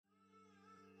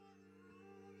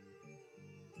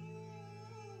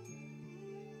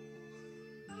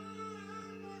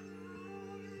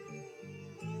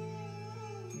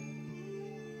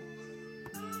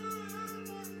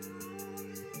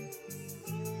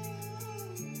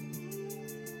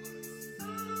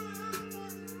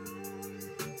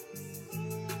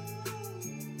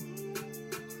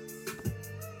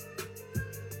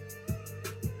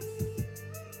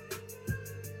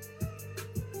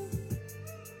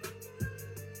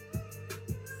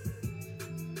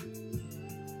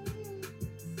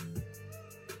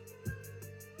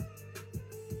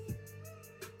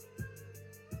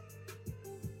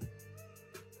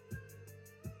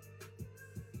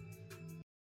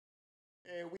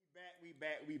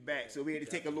we back. So we had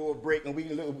to take a little break,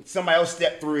 and somebody else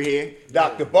stepped through here.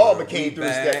 Dr. Barber came through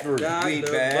and stepped through.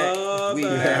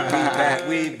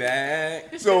 We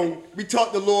back. So we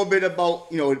talked a little bit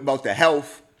about about the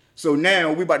health. So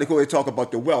now we about to go and talk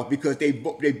about the wealth because they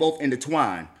both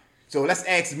intertwine. So let's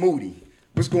ask Moody,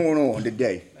 what's going on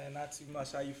today? Man, not too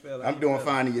much. How you feel? I'm doing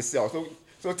fine in yourself.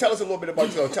 So tell us a little bit about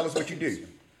yourself. Tell us what you do.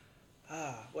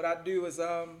 What I do is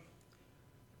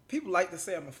people like to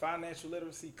say I'm a financial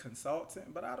literacy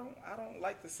consultant, but I don't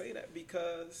like to say that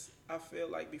because I feel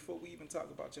like before we even talk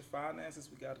about your finances,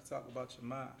 we got to talk about your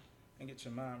mind and get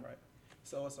your mind right.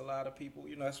 So it's a lot of people,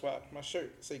 that's why my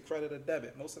shirt say credit or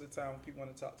debit. Most of the time when people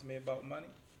want to talk to me about money,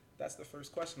 that's the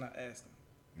first question I ask them.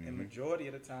 Mm-hmm. And majority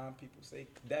of the time people say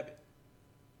debit.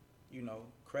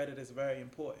 Credit is very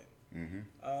important.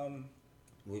 Mm-hmm.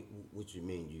 What you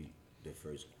mean the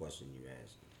first question you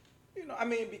ask?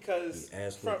 Because you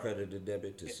ask for credit or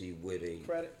debit to see where they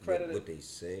what they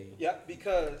say. Yeah,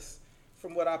 because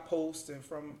from what I post and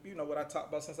from what I talk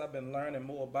about since I've been learning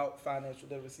more about financial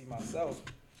literacy myself,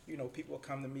 people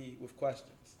come to me with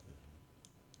questions.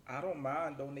 I don't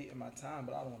mind donating my time,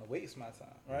 but I don't want to waste my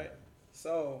time, right?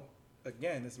 So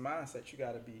again, this mindset you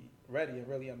got to be ready and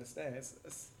really understand.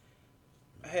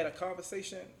 I had a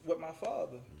conversation with my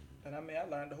father. And I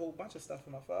learned a whole bunch of stuff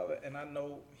from my father, and I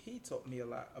know he taught me a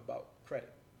lot about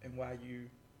credit and why you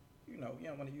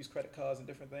don't want to use credit cards and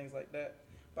different things like that.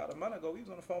 About a month ago, we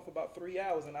was on the phone for about 3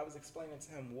 hours, and I was explaining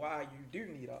to him why you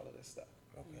do need all of this stuff.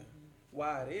 Okay.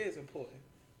 Why it is important.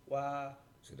 Why.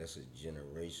 So that's a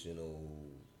generational,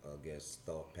 I guess,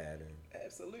 thought pattern.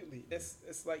 Absolutely.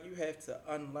 It's like you have to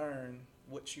unlearn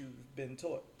what you've been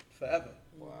taught forever.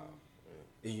 Wow.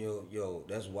 Yo,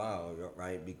 that's wild,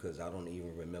 right? Because I don't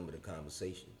even remember the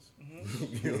conversations.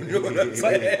 Mm-hmm. you know what I'm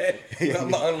saying?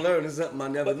 I'm unlearning something I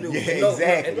never knew. Yeah,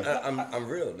 exactly. I'm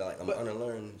real. Like I'm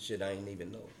unlearning shit I ain't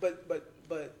even know.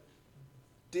 But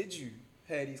did you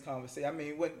have these conversations?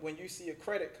 When you see a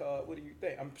credit card, what do you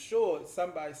think? I'm sure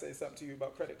somebody said something to you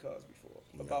about credit cards before.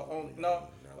 No.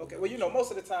 Okay. Well, most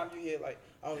of the time you hear like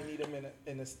I only need them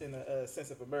in a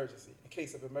sense of emergency, in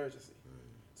case of emergency.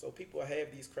 So people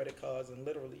have these credit cards and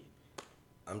literally.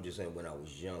 I'm just saying when I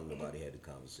was young, nobody had the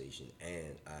conversation,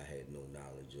 and I had no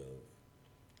knowledge of.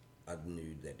 I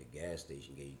knew that the gas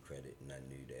station gave you credit, and I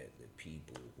knew that the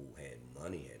people who had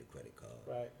money had a credit card.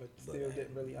 Right, but still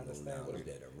didn't really understand. Knowledge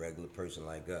that a regular person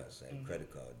like us had a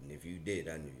credit card, and if you did,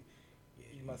 I knew. Yeah,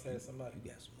 you must have some money.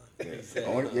 You got some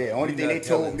money. Only thing they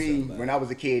told me when I was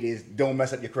a kid is don't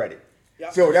mess up your credit.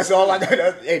 Yep. So that's all I got.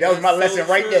 Hey, that was my lesson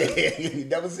right there.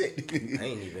 That was it. I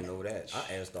ain't even know that.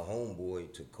 I asked the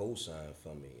homeboy to co-sign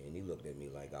for me, and he looked at me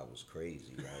like I was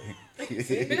crazy, right? I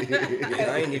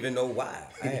didn't even know why.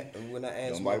 When I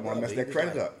asked somebody want to mess that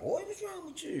credit up. Boy, what's wrong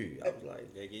with you? I was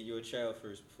like, they get you a child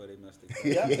first before they mess the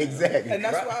credit. Yeah, exactly. And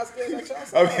that's why I was scared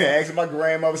that y'all. Okay, asking my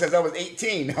grandmother since I was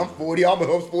 18. I'm 40. I'm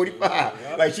almost 45.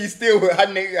 Yep. Like she's still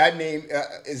her name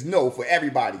is no for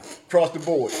everybody across the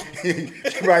board. she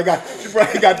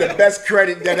probably got the best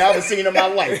credit that I've ever seen in my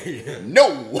life. No.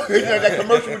 That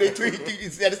commercial they tweet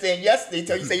instead of saying yes, they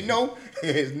tell you say no.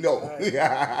 It's no.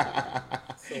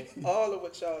 So all of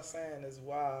what y'all saying is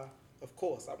why, of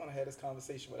course, I want to have this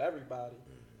conversation with everybody,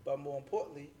 but more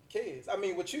importantly, kids.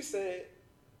 What you said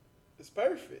is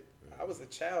perfect. I was a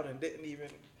child and didn't even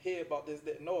hear about this,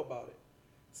 didn't know about it.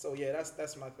 So yeah,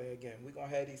 that's my thing. Again, we're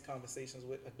gonna have these conversations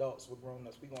with adults, with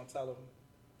grown-ups. We're gonna tell them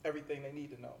everything they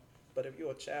need to know. But if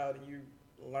you're a child and you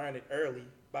learn it early,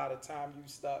 by the time you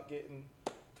start getting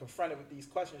confronted with these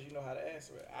questions, you know how to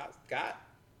answer it. I got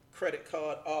credit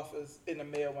card offers in the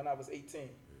mail when I was 18.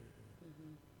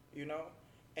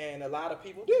 And a lot of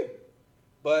people do.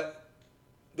 But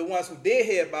the ones who did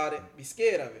hear about it be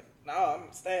scared of it. No,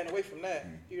 I'm staying away from that.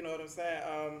 You know what I'm saying?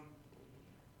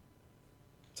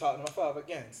 Talking to my father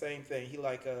again, same thing. He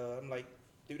I'm like,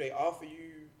 do they offer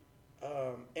you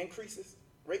increases,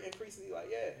 rate increases? He like,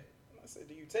 yeah. I said,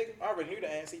 do you take them? I already knew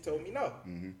the answer. He told me no.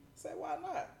 I said, why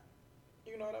not?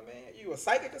 You know what I mean? You a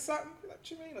psychic or something? He's like,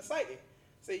 what you mean a psychic?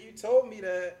 I said, you told me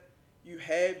that you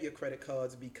have your credit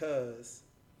cards because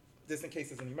just in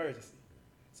case it's an emergency.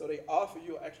 So they offer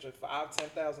you an extra $5,000,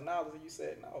 $10,000, and you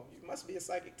said, no, you must be a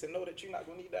psychic to know that you're not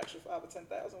going to need the extra $5,000 or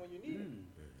 $10,000 when you need it.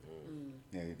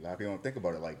 Yeah, a lot of people don't think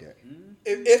about it like that.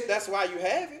 If that's why you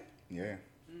have it. Yeah.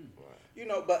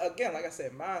 But again, like I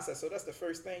said, mindset. So that's the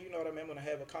first thing. You know what I mean? I'm gonna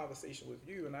have a conversation with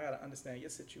you, and I gotta understand your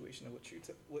situation and what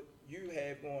you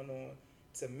have going on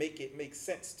to make it make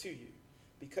sense to you.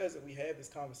 Because if we have this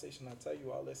conversation, I tell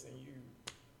you all this, and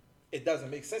it doesn't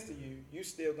make sense to you, you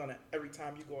still gonna every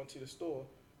time you go into the store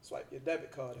swipe your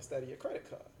debit card instead of your credit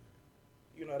card.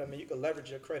 You know what I mean? You can leverage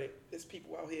your credit. There's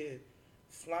people out here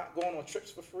going on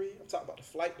trips for free. I'm talking about the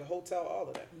flight, the hotel, all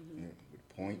of that. Yeah, with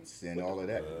points and all of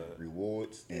that,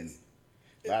 rewards and.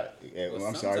 Well,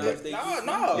 I'm sorry, sometimes but they No, use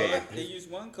no. one card. Yeah. They use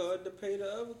one card to pay the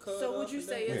other card. So would off you and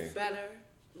say then- it's better,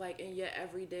 like in your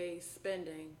everyday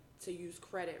spending, to use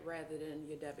credit rather than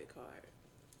your debit card?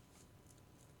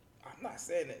 I'm not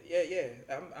saying that. Yeah.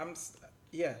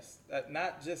 Yes.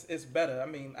 Not just it's better. I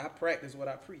mean, I practice what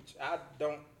I preach. I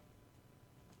don't.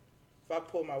 If I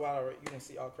pull my wallet, right, you don't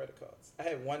see all credit cards. I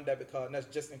have one debit card, and that's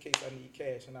just in case I need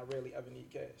cash, and I rarely ever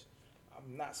need cash.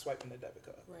 I'm not swiping the debit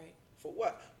card. Right. For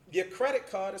what? Your credit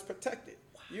card is protected.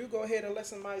 You go ahead and let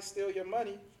somebody steal your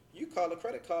money. You call the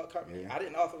credit card company. Yeah. I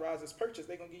didn't authorize this purchase.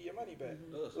 They're going to give you your money back.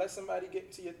 Ugh. Let somebody get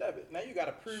into your debit. Now you got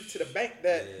to prove to the bank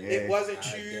that Yeah. it wasn't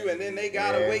I you, get and then it. they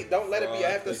got to Yeah. wait. Don't let it be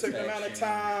Fraud after a certain amount of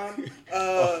protection.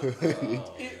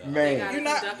 time. Man, You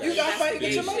gotta fight to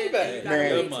get your money back. You gotta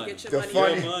Man, wait your to money. get your the money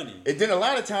funny, back. money. and then a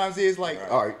lot of times it's like,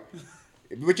 all right,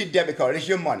 with your debit card, it's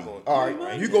your money. All right,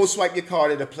 money. you go swipe your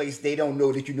card at a place they don't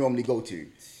know that you normally go to.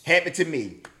 Happened to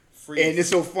me. Freeze. And it's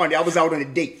so funny. I was out on a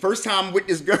date. First time with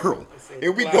this girl. said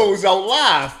And we live. goes out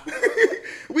live.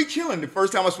 We chilling. The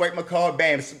first time I swiped my card,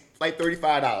 bam, it's like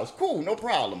 $35. Cool, no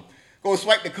problem. Go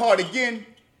swipe the card again,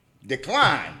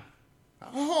 decline.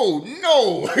 Oh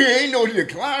no, ain't no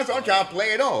decline, so I'm trying to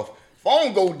play it off.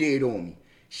 Phone go dead on me.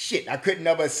 Shit, I couldn't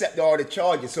never accept all the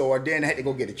charges, so then I had to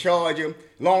go get a charger.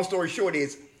 Long story short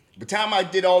is, by the time I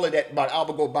did all of that, about an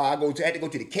hour go by, I had to go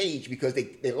to the cage because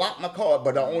they locked my card,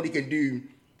 but I only can do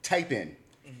type in.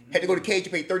 Had to go to cage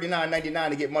and pay $39.99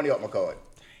 to get money off my card.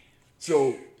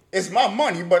 So it's my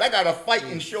money, but I gotta fight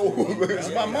and show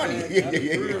it's my money.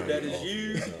 Prove that it's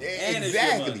you and it's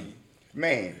your money.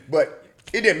 Man, but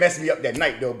it didn't mess me up that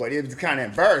night though, but it was kind of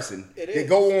embarrassing It to is.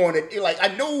 go on it like I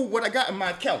know what I got in my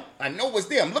account. I know what's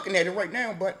there. I'm looking at it right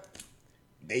now, but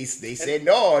they said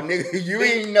no, nigga, you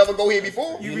ain't never go here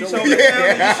before. You reach over the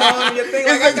camera, you show them your thing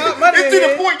like, I got money It's in to the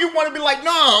here. point you want to be like,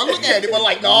 no, look at it, but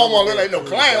like, no, I don't want to look like no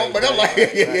clown. But I'm like,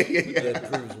 That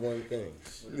proves one thing.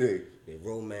 yeah. The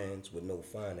romance with no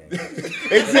finance.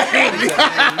 Exactly. You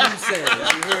said it.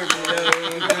 You heard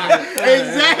me.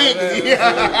 Exactly.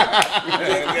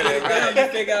 Now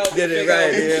you figure out Get it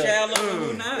right, who's yeah. shallow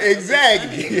and who not.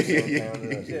 Exactly.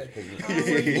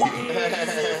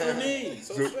 For me.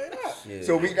 So straight up.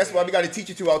 So that's why we got to teach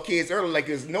it to our kids early. Like,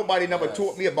 cause nobody never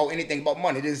taught me about anything about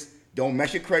money. Just don't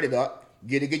mess your credit up.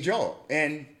 Get a good job.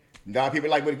 And a lot of people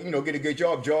like, well, get a good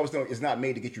job. Jobs is not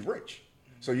made to get you rich.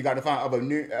 So you got to find other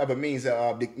means,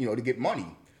 to get money.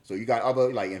 So you got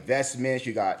other like investments.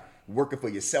 You got working for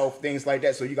yourself, things like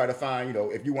that. So you got to find,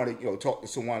 if you want to, talk to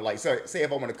someone like, say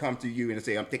if I want to come to you and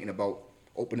say I'm thinking about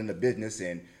opening a business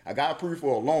and I got approved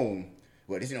for a loan,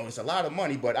 but it's a lot of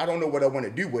money, but I don't know what I want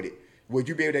to do with it. Would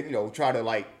you be able to, try to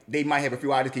like, they might have a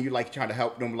few ideas. Can you like try to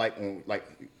help them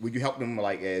would you help them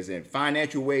like as in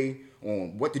financial way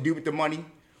on what to do with the money?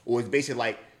 Or it's basically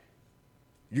like,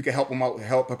 you can help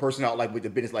a person out like with the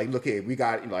business. Like, look here, we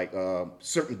got like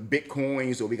certain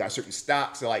Bitcoins or we got certain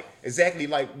stocks. So like exactly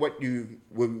like what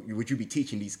would you be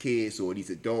teaching these kids or these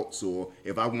adults, or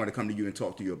if I want to come to you and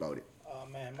talk to you about it? Oh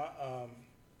man,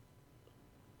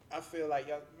 I feel like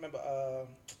y'all remember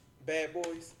Bad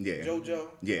Boys? Yeah. JoJo.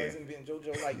 Yeah. Wasn't being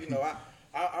JoJo. Like,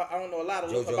 I don't know a lot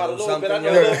JoJo about a knows little bit. I something,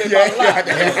 know a little bit about a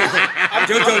lot.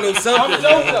 JoJo knows I'm something.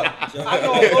 JoJo. I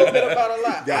know a little bit about a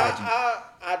lot. Got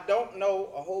I don't know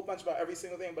a whole bunch about every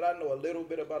single thing, but I know a little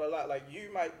bit about a lot. Like, you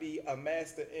might be a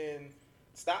master in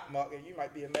stock market, you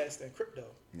might be a master in crypto,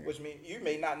 which means you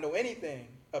may not know anything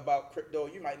about crypto.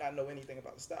 You might not know anything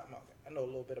about the stock market. I know a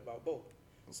little bit about both.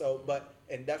 So,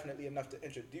 and definitely enough to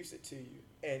introduce it to you.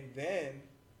 And then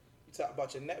you talk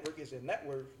about your network is your net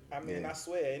worth. I mean, I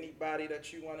swear, anybody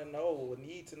that you want to know or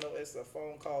need to know, it's a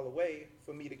phone call away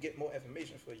for me to get more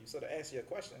information for you. So to answer your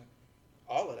question,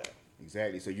 all of that.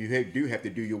 Exactly. So you do have to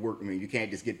do your work. I mean, you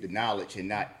can't just get the knowledge and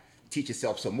not teach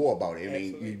yourself some more about it. I mean,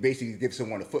 Absolutely. you basically give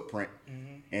someone a footprint,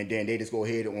 and then they just go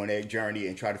ahead on their journey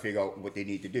and try to figure out what they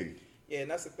need to do. Yeah, and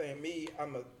that's the thing.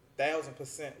 I'm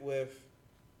 1,000% with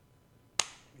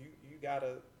you. You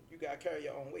gotta carry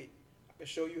your own weight. I can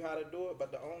show you how to do it,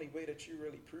 but the only way that you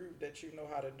really prove that you know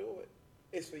how to do it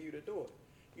is for you to do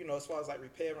it. As far as like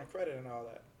repairing credit and all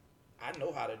that, I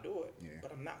know how to do it,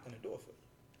 but I'm not gonna do it for you.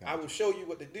 I will show you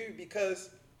what to do, because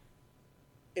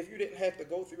if you didn't have to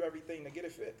go through everything to get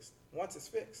it fixed, once it's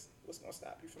fixed, what's gonna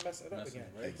stop you from messing it up again?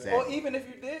 Exactly. Or even if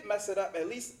you did mess it up, at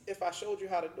least if I showed you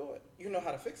how to do it, you know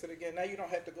how to fix it again. Now you don't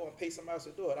have to go and pay somebody else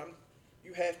to do it.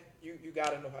 You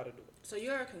gotta know how to do it. So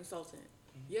you're a consultant.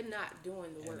 You're not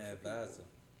doing the work. And for an people. advisor.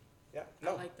 Yeah, I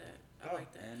no. like that. I No.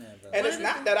 like that. And an advisor. And it's One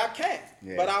of not the that I can't,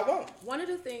 Yeah. but I won't. One of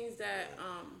the things that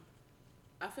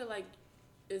I feel like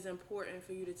is important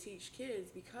for you to teach kids,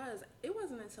 because it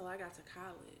wasn't until I got to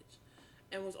college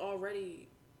and was already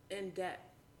in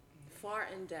debt, far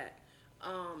in debt,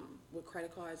 with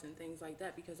credit cards and things like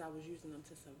that, because I was using them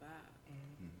to survive,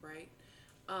 right?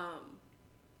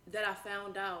 That I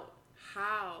found out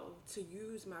how to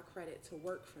use my credit to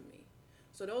work for me.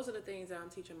 So those are the things that I'm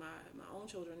teaching my own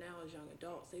children now as young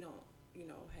adults. They don't,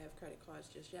 have credit cards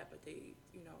just yet, but they,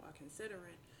 are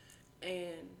considering.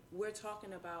 And we're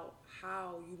talking about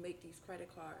how you make these credit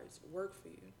cards work for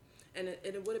you. And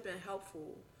it would have been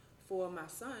helpful for my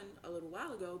son a little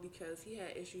while ago, because he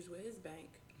had issues with his bank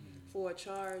for a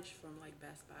charge from like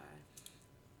Best Buy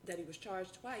that he was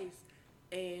charged twice,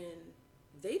 and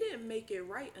they didn't make it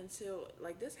right until,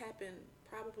 like, this happened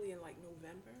probably in like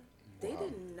November. They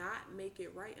did not make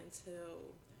it right until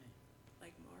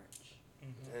like March.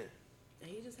 And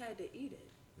he just had to eat it.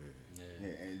 Yeah,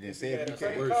 and then say Had a it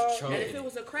credit because card, And if it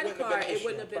was a credit Wouldn't have card, been an it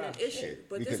wouldn't have been an issue, issue. right.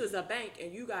 But Because- this is a bank,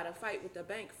 and you got to fight with the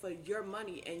bank for your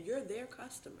money, and you're their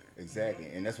customer. exactly,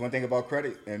 and that's one thing about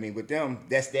credit. I mean, with them,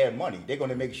 that's their money. They're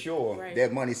going to make sure Right. their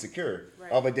money's secure.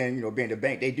 Right. Other than being the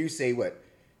bank, they do say what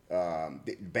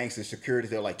the banks are secured.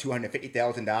 They're like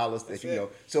 $250,000. That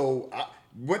it. So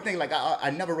one thing, like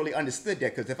I never really understood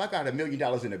that, because if I got $1 million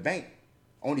in the bank,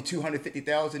 only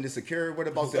 $250,000 is secure. What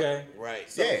about Okay. Right.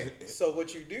 So, Yeah. so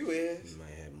what you do is You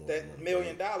might have more that money. $1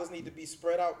 million need to be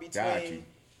spread out Got you. between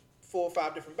 4 or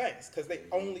 5 different banks, because they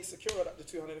only secure it up to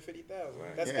 250,000.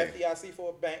 Right. That's Yeah. FDIC for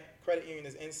a bank. Credit union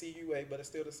is NCUA, but it's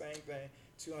still the same thing.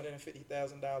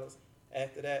 $250,000.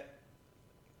 After that,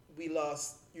 you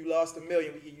lost $1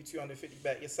 million. We give you 250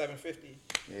 back. You're 750.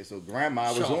 Yeah, so grandma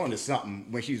was Chalky. on to something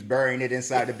when she was burying it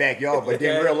inside the backyard, but Okay.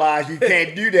 didn't realize you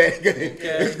can't do that.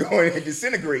 It's going to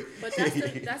disintegrate. But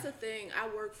that's the thing. I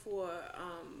work for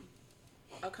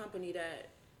a company that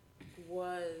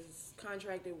was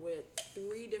contracted with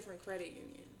 3 different credit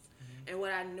unions. And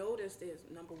what I noticed is,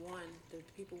 number one, the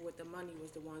people with the money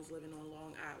was the ones living on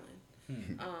Long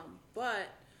Island. But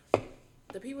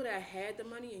the people that had the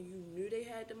money, and you knew they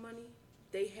had the money,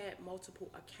 they had multiple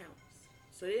accounts.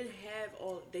 So they didn't have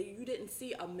you didn't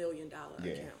see $1 million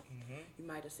Yeah. account. You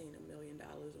might have seen $1 million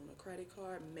on a credit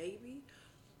card, maybe,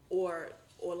 or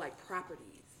like properties.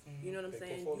 You know what I'm Big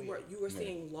saying? portfolio. You were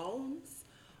seeing loans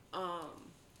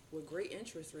with great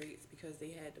interest rates because they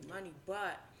had the money,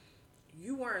 but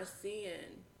you weren't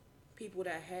seeing people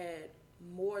that had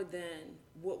more than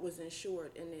what was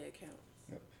insured in their accounts.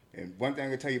 Yep. And one thing I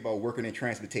can tell you about working in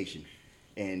transportation,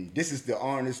 and this is the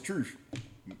honest truth.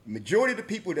 Majority of the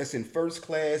people that's in first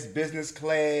class, business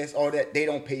class, all that, they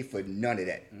don't pay for none of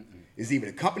that. It's either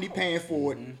the company paying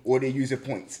for it or they're using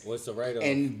points. What's the write-off?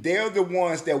 And they're the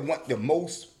ones that want the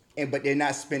most, but they're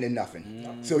not spending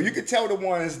nothing. So you can tell the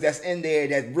ones that's in there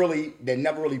that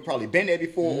never really probably been there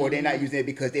before, or they're not using it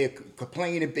because they're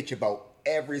complaining and bitch about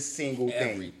every single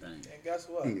thing. Everything. And guess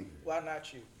what? Why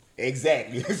not you?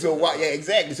 Exactly. So why? Yeah,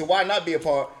 exactly. So why not be a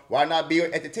part? Why not be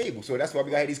at the table? So that's why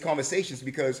we gotta have these conversations,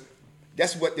 because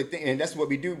that's what the thing, and that's what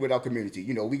we do with our community.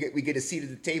 We get a seat at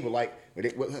the table. Like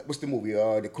what's the movie?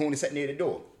 The coon is sitting near the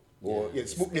door, or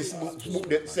Spook that's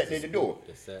sitting near the door.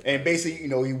 And basically,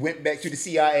 he went back to the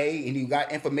CIA and he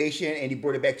got information and he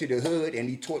brought it back to the hood and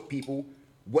he taught people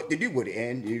what to do with it.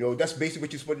 And that's basically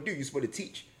what you're supposed to do. You're supposed to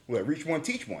teach. Well, reach one,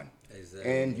 teach one.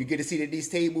 Exactly. And you get a seat at these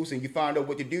tables and you find out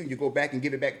what to do, and you go back and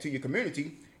give it back to your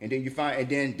community, and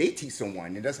then they teach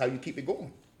someone, and that's how you keep it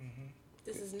going.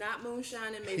 This is not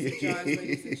moonshine and mason jars,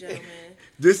 ladies and gentlemen.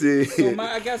 This is So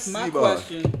I guess my C-Bar.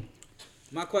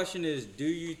 question is, do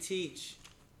you teach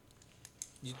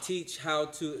how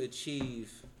to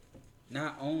achieve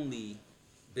not only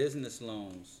business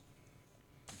loans,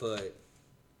 but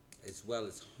as well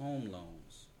as home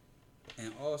loans?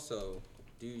 And also,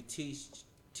 do you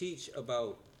teach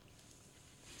about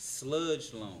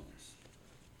sludge loans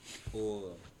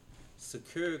or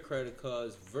secured credit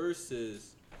cards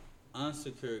versus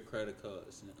unsecured credit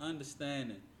cards, and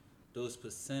understanding those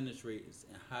percentage rates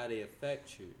and how they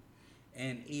affect you?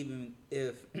 And even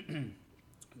if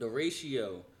the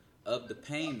ratio of the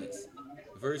payments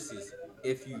versus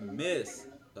if you miss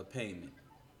a payment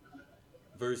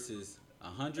versus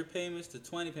 100 payments to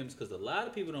 20 payments, because a lot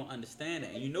of people don't understand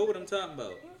it, and you know what I'm talking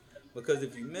about. Because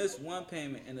if you miss one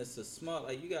payment and it's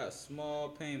you got a small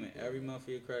payment every month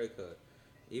for your credit card,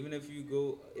 even if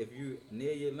you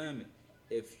near your limit,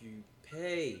 if you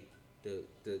pay the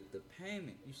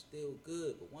payment, you still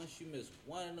good. But once you miss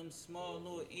one of them small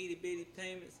little itty bitty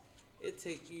payments, it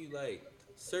takes you like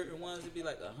certain ones to be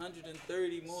like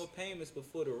 130 more payments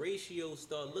before the ratios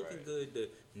start looking good to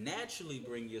naturally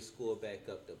bring your score back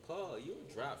up to par. You'll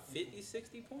drop 50,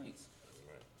 60 points.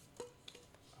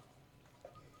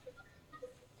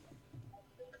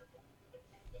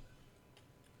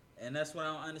 And that's what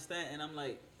I don't understand. And I'm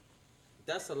like,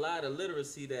 that's a lot of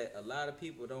literacy that a lot of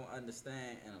people don't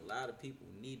understand, and a lot of people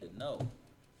need to know,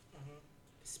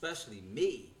 especially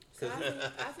me. So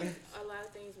I think a lot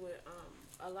of things with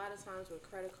a lot of times with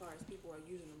credit cards, people are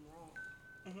using them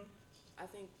wrong. I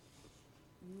think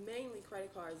mainly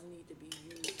credit cards need to be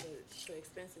used for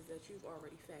expenses that you've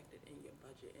already factored in your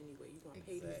budget anyway. You're gonna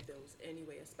pay these bills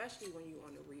anyway, especially when you're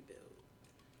on a rebuild.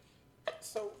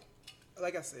 So,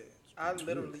 like I said, I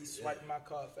literally swipe my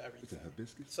card for everything.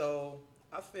 Hibiscus? So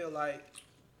I feel like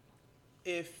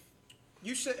if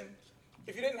you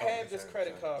didn't have this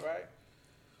credit card, right?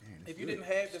 If you didn't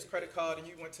have this credit card and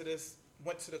you went to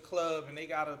the club and they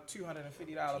got a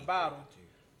 $250 bottle,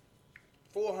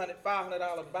 $400,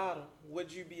 $500 bottle,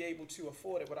 would you be able to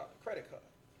afford it without the credit card,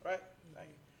 right? Like,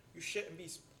 you shouldn't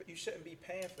be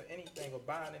paying for anything or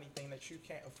buying anything that you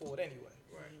can't afford anyway.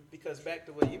 Right. Because back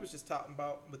to what he was just talking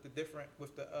about with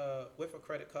with a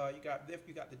credit card, you got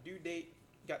the due date,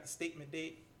 you got the statement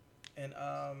date, and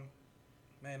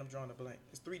man, I'm drawing a blank.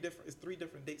 It's three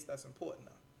different dates that's important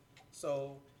now.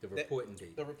 So The reporting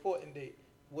date. The reporting date.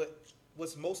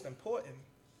 What's most important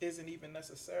isn't even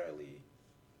necessarily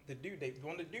the due date.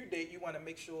 On the due date, you want to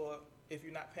make sure if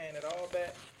you're not paying it all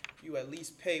back, you at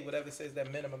least pay whatever says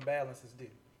that minimum balance is due.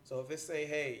 So if it say,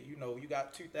 hey, you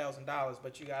got $2,000,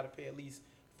 but you got to pay at least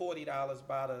 $40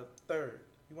 by the third.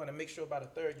 You want to make sure by the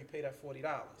third you pay that $40.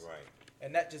 Right.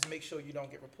 And that just makes sure you don't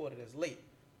get reported as late.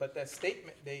 But that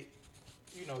statement date,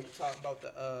 you're talking about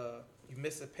you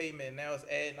miss a payment and now it's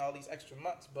adding all these extra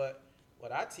months. But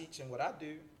what I teach and what I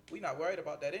do, we're not worried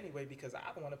about that anyway because I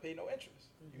don't want to pay no interest.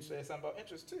 You said something about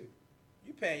interest too.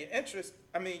 You paying your interest.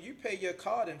 You pay your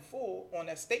card in full on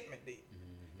that statement date.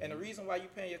 And the reason why you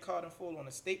paying your card in full on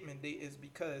a statement date is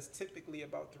because typically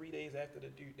about 3 days after the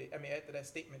due date, after that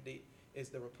statement date is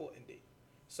the reporting date.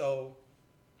 So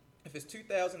if it's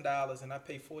 $2,000 and I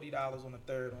pay $40 on the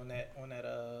third on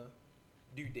that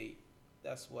due date,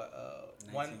 that's what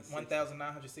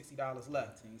 $1,960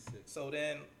 left. 1960. So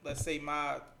then let's say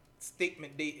my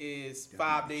statement date is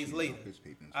 5 days later.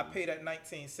 I pay that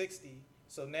 $1,960,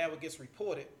 so now it gets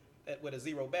reported with a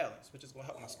zero balance, which is gonna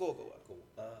help my score go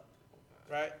up.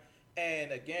 Right?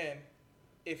 And again,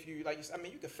 if you you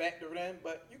can factor it in,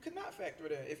 but you cannot factor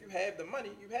it in. If you have the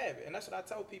money, you have it. And that's what I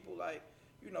tell people,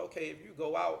 okay, if you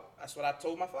go out, that's what I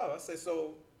told my father. I said,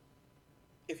 so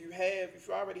if you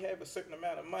already have a certain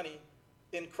amount of money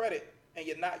in credit and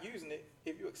you're not using it,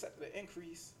 if you accepted an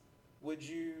increase, would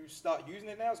you start using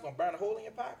it now? It's gonna burn a hole in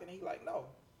your pocket. And he's like, no.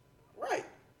 Right.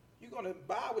 You're gonna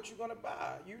buy what you're gonna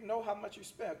buy. You know how much you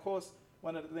spend. Of course,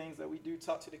 one of the things that we do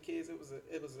talk to the kids, it was a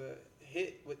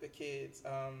hit with the kids.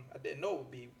 I didn't know it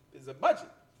would be is a budget.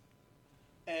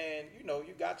 And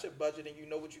you got your budget and you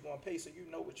know what you're gonna pay, so you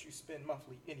know what you spend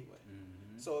monthly anyway.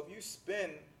 So if you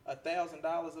spend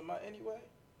 $1,000 a month anyway,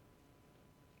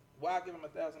 why give them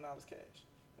 $1,000 cash?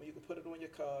 When you can put it on your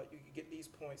card, you can get these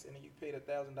points, and then you pay the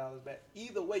 $1,000 back.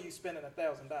 Either way, you spending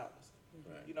 $1,000.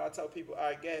 Right. I tell people, all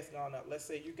right, gas gone up. Let's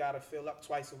say you gotta fill up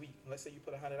twice a week. Let's say you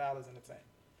put $100 in the tank.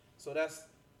 So that's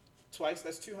twice.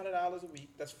 That's $200 a week.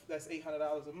 That's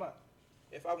 $800 a month.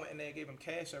 If I went in there and gave them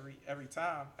cash every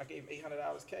time, I gave them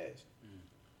 $800 cash.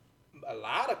 A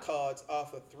lot of cards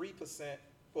offer 3%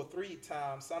 or 3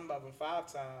 times, some of them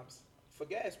 5 times for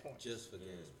gas points. Just for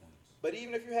gas points. But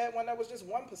even if you had one that was just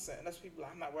 1%, that's people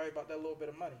like, I'm not worried about that little bit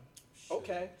of money.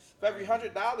 Okay, for every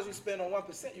 $100 you spend on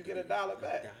 1%, you get $1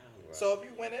 back. Right. So if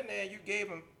you went in there and you gave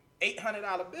them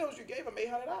 $800 bills, you gave them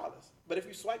 $800. But if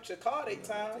you swiped your card 8 I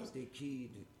times, think the key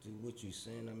to what you're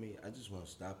saying, I just want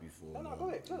to stop you for a No, moment go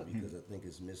ahead, good. because I think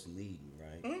it's misleading,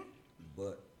 right?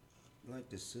 But like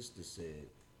the sister said,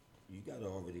 you got to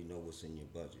already know what's in your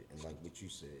budget, and like what you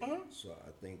said. So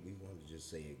I think we want to just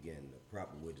say again, the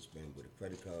proper way to spend with a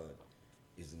credit card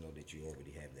is to know that you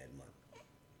already have that money.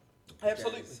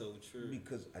 absolutely. That is so true.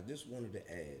 Because I just wanted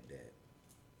to add that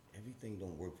everything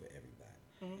don't work for everybody.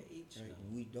 Each Right?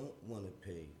 We don't want to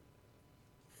pay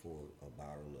for a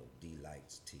bottle of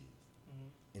Delight's tea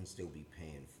and still be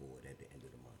paying for it at the end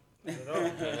of the month.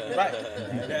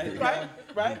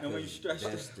 Right. And when you stretch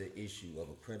That's the issue of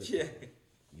a credit Yeah. card.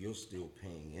 You're still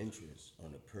paying interest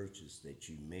on the purchase that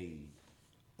you made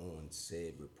on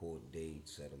said report date,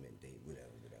 settlement date, whatever,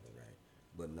 right?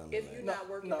 But nonetheless, If you're not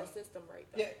working No. the system right,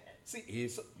 though. Yeah. See,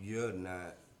 if you're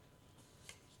not,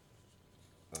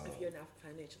 If you're not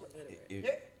financially literate. if,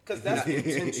 yeah, because if you're that's not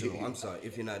intentional, I'm sorry,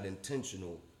 if you're not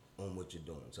intentional on what you're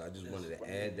doing. So I just wanted to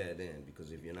add that in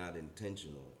because if you're not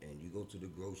intentional and you go to the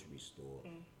grocery store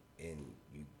and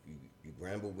you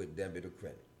gamble with debit or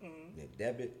credit. Now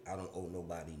debit, I don't owe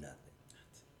nobody nothing.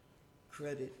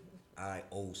 Credit, I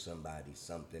owe somebody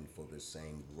something for the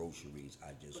same groceries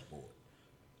I just bought.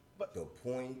 But- The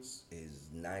points is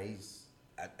nice.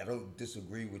 I don't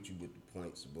disagree with you with the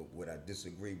points, but what I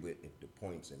disagree with if the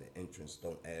points and the interest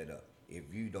don't add up.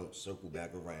 If you don't circle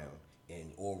back around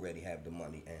and already have the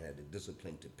money and have the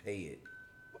discipline to pay it,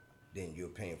 then you're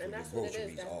paying for And your that's what it is,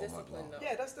 groceries that's all month discipline, long. though.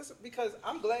 Yeah, that's this because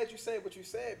I'm glad you said what you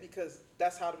said because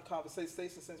that's how them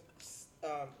conversations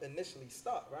initially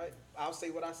start, right? I'll say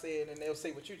what I said and they'll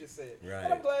say what you just said. Right.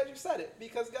 And I'm glad you said it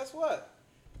because guess what?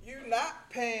 You're not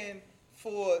paying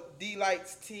for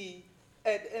D-Light's tea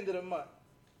at the end of the month.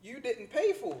 You didn't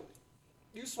pay for it.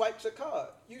 You swiped your card.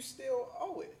 You still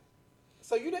owe it.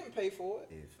 So you didn't pay for it.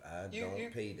 If I You- don't you-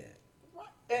 pay that, Right.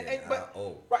 then I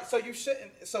owe right, so you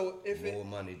shouldn't. So if it, more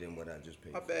money than what I just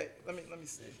paid my for. bad. Let me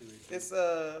see. It's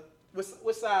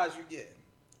what size you get?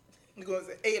 You go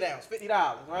say 8 ounce,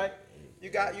 $50, right? You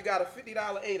got a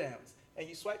 $50 8 ounce, and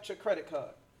you swiped your credit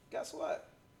card. Guess what?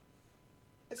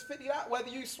 It's $50. Whether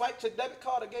you swiped your debit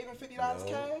card or gave him $50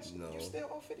 cash, No, you still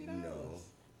owe $50.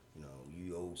 No,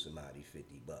 you owe somebody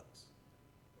 $50.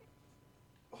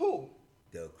 Who?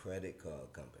 The credit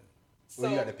card company. Well,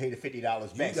 you got to pay the $50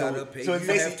 back. You gotta So, pay- so it's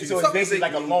you have basically, to so it's basically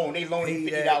like a loan. They loan you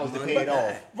pay $50 that to pay money it off.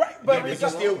 back. Right, but Yeah, but regardless-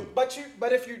 you still-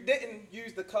 but if you didn't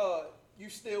use the card, you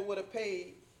still would have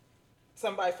paid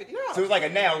somebody $50. So it's like a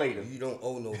now later. You don't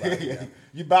owe nobody nothing,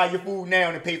 You buy your food now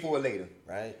and pay for it later.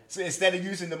 right? So instead of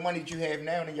using the money that you have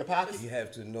now in your pocket, You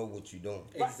have to know what you're doing.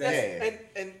 Right, Exactly.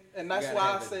 and that's You gotta why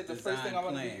I have a said the first thing I design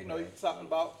want to do, plan, you know, right? you're talking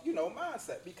about,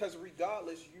 mindset, because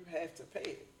regardless, you have to pay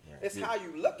it. Right. It's how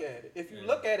you look at it. If you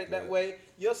look at it that way,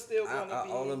 you're still going to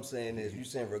be. All I'm saying is, you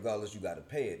saying regardless you got to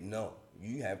pay it. No,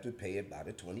 you have to pay it by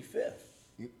the 25th.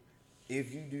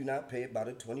 If you do not pay it by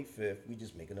the 25th, we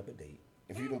just making up a date.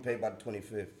 If you don't pay it by the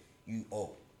 25th, you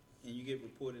owe. And you get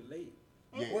reported late.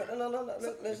 yeah. Well, no.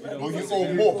 Let's not. Or you let's owe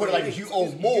not- more. Put it like this, you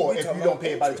owe more we if talking you don't about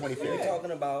pay it by the interest. 25th. We're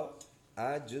talking about,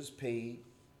 I just paid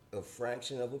a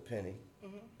fraction of a penny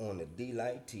on the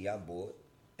D-Light tea I bought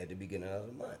at the beginning of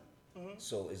the month.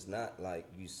 So it's not like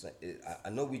you say, I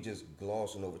know we just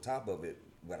glossing over top of it,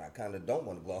 but I kind of don't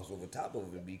want to gloss over top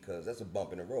of it because that's a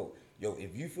bump in the road. Yo,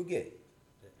 if you forget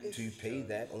to pay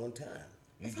that on time,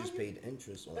 you just paid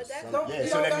interest on But that something. don't- Yeah, You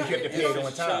so don't that means you have to got- pay it you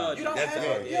on time. You don't That's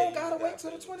have. all. You don't gotta wait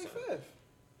till the 25th.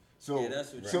 So, Yeah,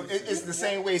 that's what so you it's said. the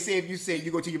same way. Say if you say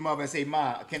you go to your mother and say,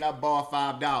 "Ma, can I borrow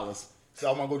 $5? So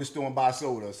I want to go to the store and buy a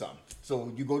soda or something."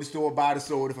 So you go to the store, buy the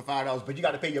soda for $5, but you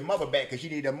got to pay your mother back because she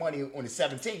need that money on the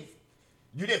 17th.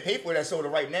 You didn't pay for that soda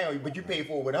right now, but you paid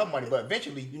for it with her money. But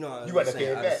eventually, You know, you got to I'm pay saying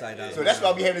it out of back. sight, out of So that's why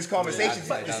mind. we have this conversation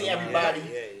Yeah, out of to sight, see out of mind.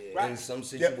 everybody. Right. In some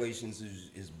situations,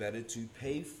 it's better to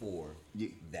pay for Yeah.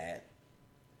 that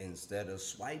instead of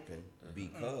swiping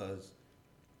because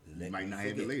You might not have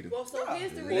it forget. later. Well, so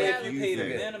here's the Or if reality. you pay the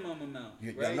forget. minimum amount,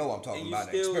 You right? know I'm talking And you about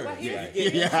still- experience. But Yeah.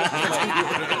 here's- You get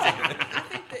I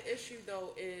think the issue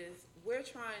though is we're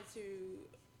trying to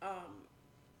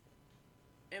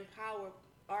empower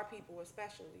our people,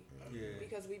 especially Yeah.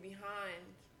 because we behind,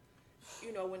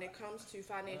 when it comes to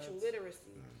financial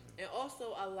literacy, and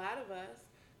also a lot of us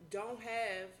don't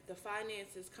have the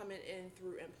finances coming in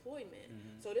through employment.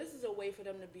 So this is a way for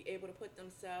them to be able to put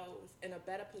themselves in a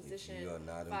better If position you are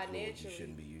not employed, you financially.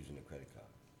 shouldn't be using a credit card.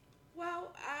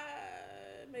 Well,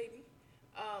 maybe.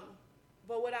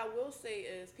 But what I will say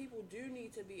is people do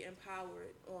need to be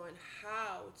empowered on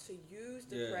how to use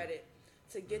the Yeah. credit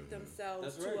to get themselves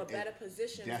That's to a right. better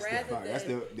position That's the rather part. That's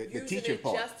than the using teaching it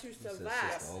part. just to survive.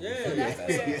 Yeah. So that's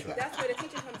That's where, that's where the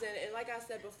teaching comes in. And like I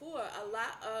said before, a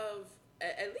lot of,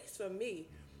 at least for me,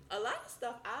 a lot of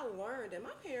stuff I learned, and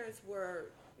my parents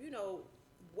were,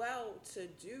 well to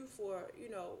do for,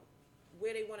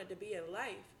 where they wanted to be in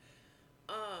life.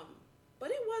 But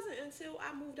it wasn't until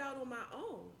I moved out on my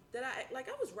own that I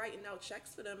was writing out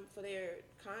checks for them, for their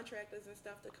contractors and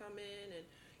stuff to come in and,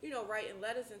 writing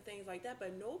letters and things like that.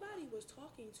 But nobody was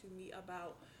talking to me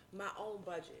about my own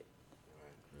budget.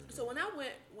 So when I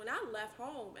left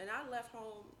home,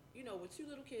 with 2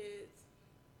 little kids,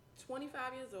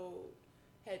 25 years old,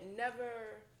 had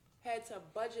never had to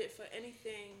budget for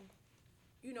anything,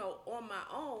 on my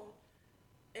own,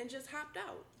 and just hopped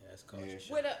out. Yeah, that's culture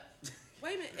shock. With a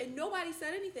wait a minute, and nobody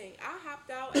said anything. I hopped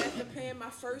out after paying my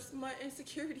first month in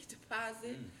security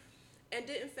deposit, and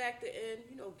didn't factor in,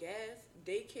 gas,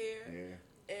 daycare,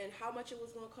 and how much it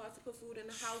was going to cost to put food in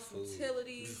the house, Food.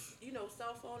 utilities,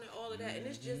 cell phone, and all of that. And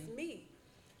it's just me.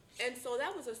 And so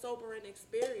that was a sobering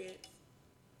experience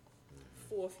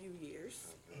for a few years.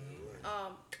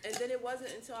 And then it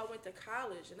wasn't until I went to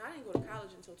college, and I didn't go to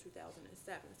college until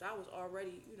 2007. So I was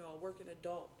already, a working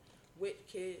adult with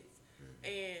kids.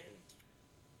 And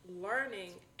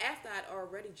learning after I'd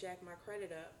already jacked my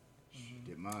credit up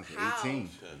Did mine for how 18.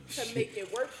 to make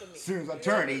it work for me. As soon as I You know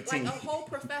turned what I mean? 18. Like a whole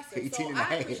professor. 18 So and a I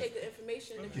half. appreciate the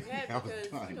information that you I have was because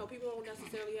done. people don't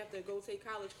necessarily have to go take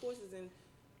college courses and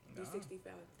do $60,000 in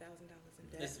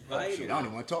debt. It's Oh, shit, I vital. don't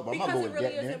even want to talk about my Because boy it really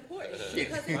debt, is man. important. Shit.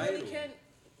 Because it really Vital. can.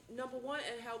 Number one,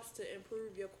 it helps to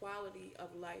improve your quality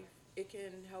of life. It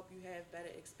can help you have better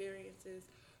experiences,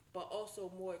 but also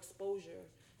more exposure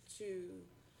to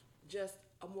just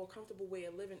a more comfortable way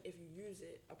of living if you use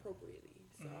it appropriately.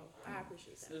 So I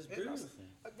appreciate that. It's beautiful.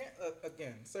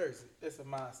 Again, seriously, it's a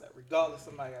mindset. Regardless,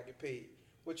 somebody got to get paid.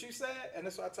 What you said, and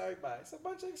that's what I tell everybody, it's a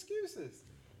bunch of excuses.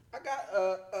 I got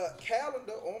a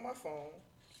calendar on my phone,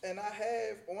 and I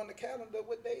have on the calendar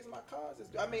what days my cars is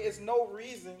due. I mean, it's no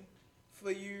reason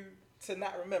for you to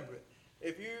not remember it.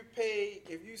 If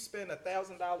you spend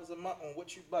 $1,000 a month on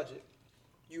what you budget,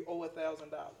 you owe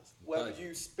 $1,000. Whether Budget.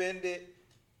 you spend it,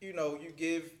 you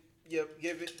give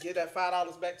that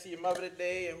 $5 back to your mother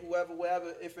today and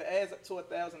whoever. If it adds up to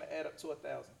 $1,000, it add up to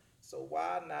 $1,000. So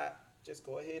why not just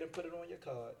go ahead and put it on your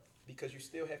card, because you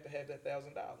still have to have that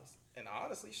 $1,000. And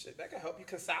honestly, shit, that can help you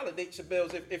consolidate your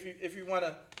bills if you want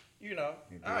to,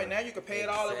 all right, now you can pay it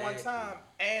all at one Exactly. time,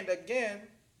 and again,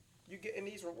 you're getting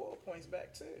these reward points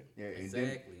back too. Yeah, and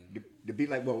Exactly. then to be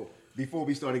like, well, before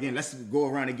we start again, let's go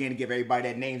around again and give everybody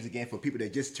that names again for people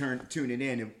that just tuning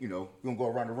in. And we're gonna go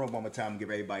around the room one more time and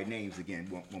give everybody names again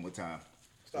one more time.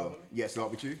 Start with me? Yeah,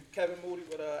 start with you. Kevin Moody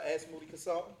with Ask Moody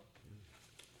Consulting.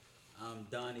 I'm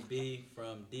Donnie B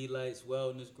from D-Lights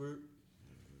Wellness Group.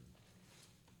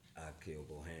 I kill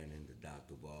Bohannon, the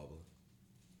Dr. Barber.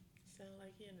 Sound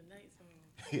like he in the night zone.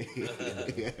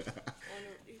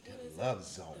 Love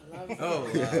zone. Love Oh,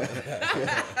 I'm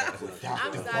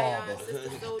Dr. Zion, Barber. Sister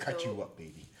So Cut Dope. you up,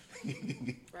 baby.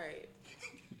 Right.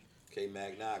 K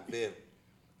Mac Knock Bill.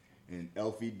 And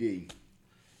LVD.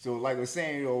 So like I was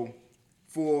saying,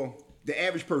 for the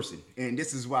average person, and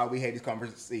this is why we had these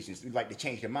conversations, we like to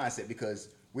change the mindset because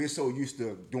we're so used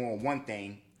to doing one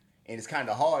thing, and it's kind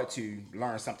of hard to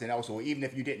learn something else, or even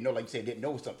if you didn't know, like you said, didn't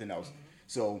know something else.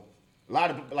 So a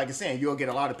lot of, like I'm saying, you'll get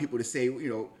a lot of people to say,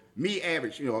 me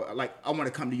average, like I want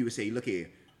to come to you and say, look here,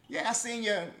 yeah, I seen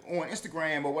you on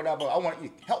Instagram or whatever. I want you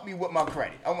to help me with my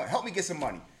credit. Help me get some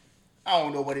money. I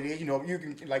don't know what it is.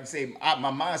 You can, like say,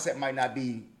 my mindset might not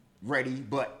be ready,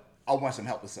 but I want some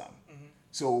help with something.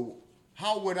 So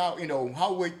how would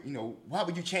how would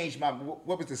you change what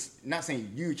was this, not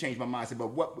saying you change my mindset, but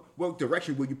what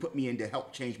direction would you put me in to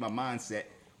help change my mindset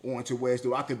on to where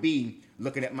I could be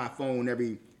looking at my phone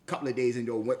every couple of days and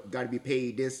what got to be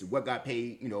paid this, what got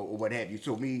paid, or what have you.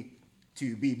 So me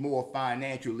to be more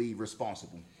financially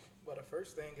responsible. Well, the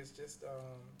first thing is just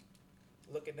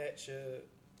looking at your,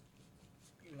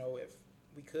 if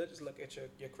we could just look at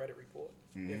your credit report.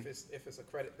 Mhm. If it's a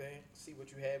credit thing, see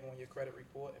what you have on your credit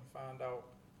report and find out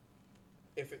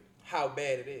how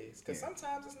bad it is. Because Yeah.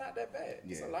 sometimes it's not that bad.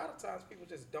 It's Yeah. a lot of times people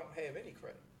just don't have any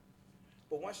credit.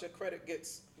 But once your credit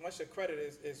is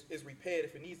repaired,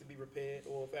 if it needs to be repaired,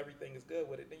 or if everything is good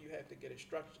with it, then you have to get it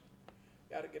structured.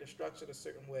 You got to get it structured a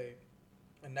certain way,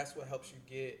 and that's what helps you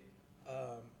get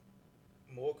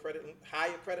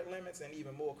higher credit limits and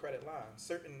even more credit lines.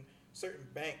 Certain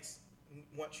banks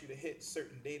want you to hit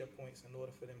certain data points in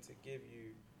order for them to give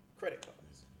you credit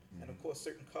cards, and of course,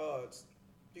 certain cards,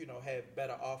 have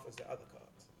better offers than other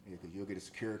cards. Yeah, because you'll get a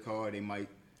secure card. They might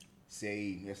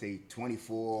say, let's say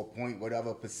 24 point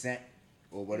whatever percent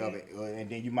or whatever, and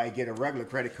then you might get a regular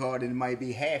credit card and it might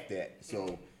be half that.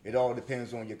 So it all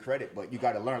depends on your credit, but you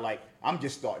got to learn. Like I'm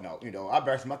just starting out. I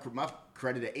burst my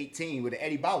credit at 18 with an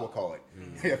Eddie Bauer card.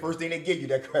 The first thing they give you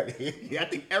that credit. Yeah, I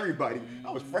think everybody.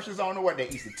 I was fresh as I don't know what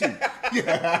that Easter too.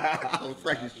 I was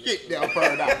fresh as shit down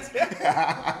Paradise.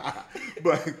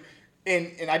 But.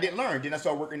 And I didn't learn. Then I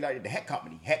started working at the Hat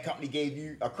Company. Hat Company gave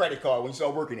you a credit card when you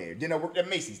started working there. Then I worked at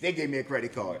Macy's. They gave me a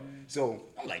credit card. So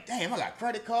I'm like, damn, I got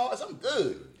credit cards. I'm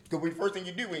good. Because the first thing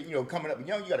you do when coming up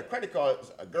young, you got a credit card.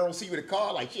 A girl see you with a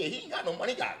car, like, shit, he ain't got no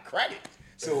money, he got credit.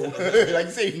 So like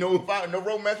you say, no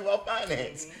romance without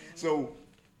finance. So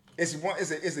it's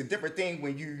a different thing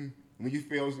when you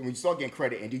start getting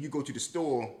credit and then you go to the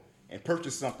store and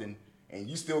purchase something. And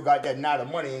you still got that knot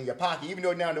of money in your pocket, even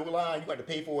though down the line you got to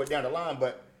pay for it down the line,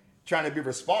 but trying to be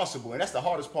responsible, and that's the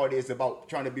hardest part is about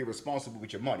trying to be responsible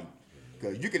with your money,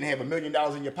 because you can have $1 million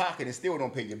in your pocket and still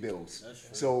don't pay your bills.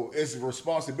 So it's a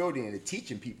responsibility in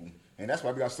teaching people, and that's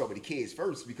why we got to start with the kids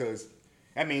first. Because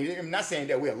I mean, I'm not saying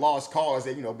that we're lost cause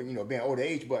that being older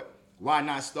age, but why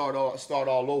not start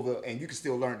all over, and you can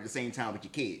still learn at the same time with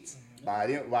your kids.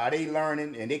 While they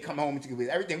learning and they come home with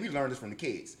everything we learn is from the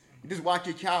kids. You just watch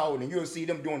your child and you'll see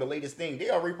them doing the latest thing. They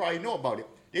already probably know about it.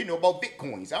 They know about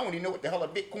Bitcoins. I don't even know what the hell a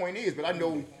Bitcoin is, but I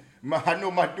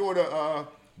know my daughter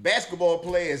basketball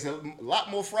player is a lot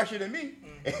more fresher than me,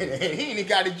 and he ain't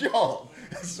got a job.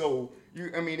 So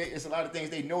it's a lot of things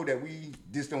they know that we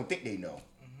just don't think they know.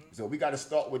 So we got to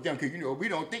start with them because we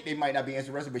don't think they might not be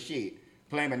interested, but shit,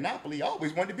 playing Monopoly, I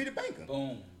always wanted to be the banker.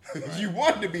 Boom. You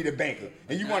wanted to be the banker,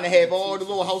 and you want to have all the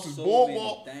little houses, So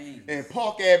Boardwalk many things. and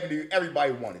Park Avenue.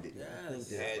 Everybody wanted it. I think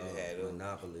Had to that have it.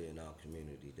 Monopoly in our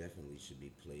community definitely should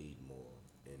be played more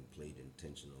and played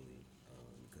intentionally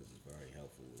because it's very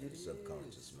helpful with the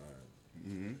subconscious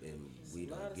mind. And we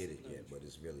a lot don't of get it synergy. yet, but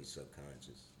it's really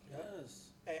subconscious. Yes.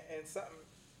 And something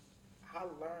I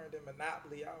learned in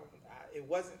Monopoly, it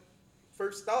wasn't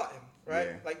first starting, right?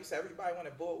 Yeah. Like you said, everybody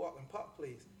wanted Boardwalk and Park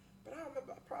Place. But I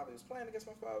remember I probably was playing against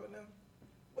my father and them.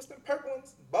 What's them purple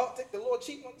ones? Baltic, the little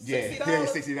cheap ones? Yeah, $60.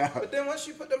 $60. But then once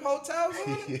you put them hotels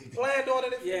on it, land on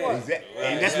it if you Yeah. want. Exactly.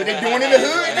 And that's what they're doing in the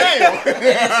hood now.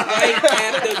 Right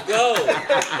after go.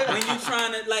 When you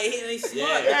trying to they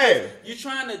smart. Yeah. because You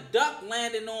trying to duck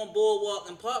landing on Boardwalk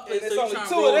and Park Place, And so it's you only trying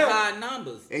to two of roll them. high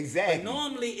numbers. Exactly. But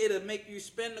normally it'll make you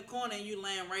spin the corner and you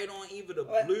land right on either the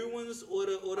Like, blue ones or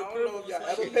the I don't purple know ones. if y'all like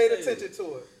ever you paid said. attention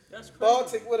to it. That's crazy.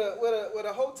 Baltic with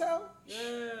a hotel? Yeah.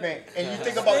 Man, and you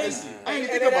think about this. I ain't even And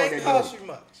think it about ain't that cost though. you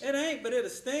much. It ain't, but it'll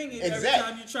sting you every Exact.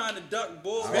 time you trying to duck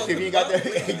Boardwalk. Especially if you ain't got that.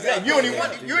 Exactly. You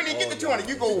ain't even get the 200.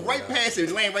 You go right past it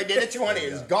and land right there. That 200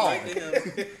 is gone.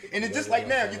 And it's just like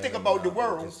now. You think about the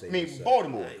world. I mean,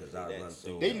 Baltimore. Because I run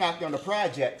through They knocked on the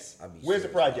projects. I be Where's the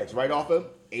serious. projects? Right off of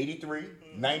 83,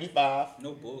 95.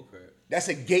 No bullcrap. That's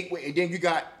a gateway. And then you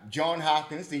got John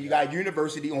Hopkins. Then you got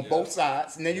University on both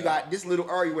sides. And then you got this little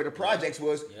area where the projects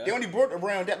was. Yeah. They only brought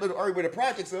around that little area where the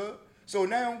projects are. So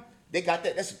now they got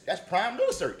that. That's prime real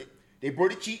estate. They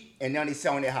brought it cheap and now they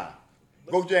selling it high.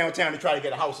 Go downtown to try to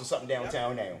get a house or something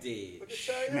downtown now. Dead. Look at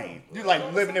Cheyenne. Man, you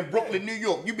like living in Brooklyn, New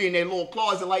York. You be in that little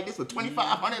closet like this for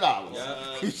 $2,500.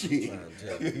 Yeah. Shit. trying to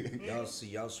tell you.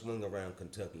 Y'all swing around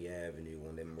Kentucky Avenue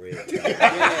on them red. Yeah,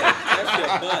 that's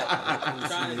your butt.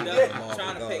 Trying to duck,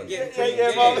 trying to pay, get free,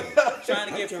 Yeah, trying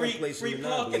to I'm get trying free, to play free some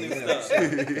parking and Monopoly, stuff.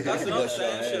 yeah. That's what I'm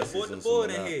saying. Should have bought the board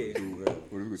in here.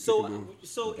 here.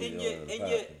 So in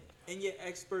Yeah, your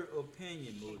expert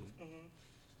opinion, Moody,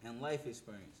 and life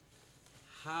experience,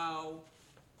 how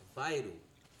vital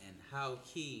and how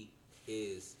key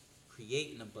is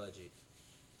creating a budget,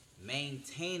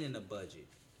 maintaining a budget,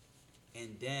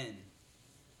 and then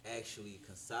actually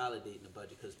consolidating the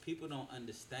budget? Because people don't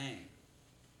understand.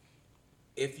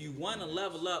 If you want to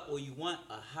level up or you want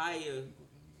a higher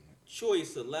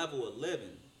choice or level of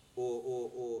living,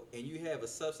 or and you have a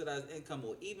subsidized income,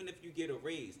 or even if you get a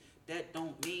raise, that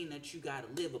don't mean that you gotta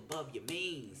live above your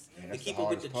means And to that's keep the up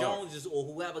with the hardest part. Joneses or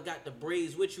whoever got the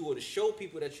braids with you, or to show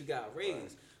people that you got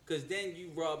raised. Cause then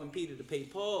you robbing Peter to pay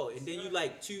Paul, and then you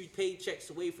like 2 paychecks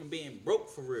away from being broke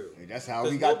for real. And that's how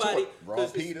 'Cause we got nobody- taught. Rob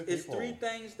 'cause Peter, it's pay 3 Paul.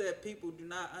 things that people do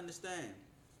not understand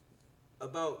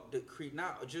about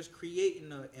not just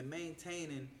creating and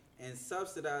maintaining and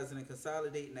subsidizing and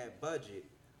consolidating that budget,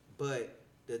 but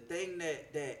the thing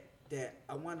that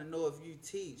I want to know if you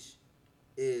teach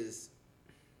is,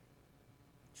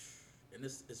 and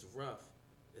it's rough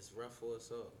for us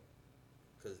all,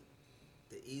 because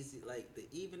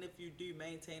even if you do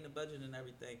maintain the budget and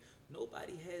everything,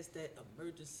 nobody has that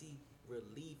emergency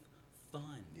relief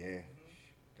fund. Yeah.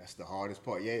 That's the hardest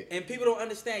part. Yeah. And people don't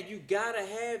understand, you gotta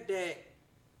have that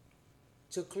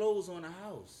to close on a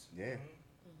house. Yeah.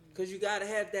 Cause you gotta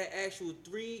have that actual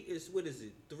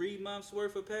 3 months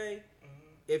worth of pay.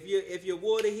 If your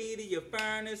water heater, your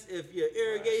furnace, if your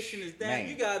irrigation is down, Man.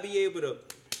 you gotta be able to.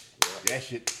 That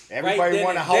shit. Everybody then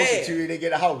want a and house there. until they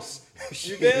get a house.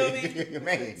 You feel me?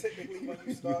 Man. Typically, when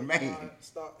you start Man.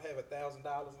 have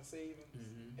 $1,000 in savings,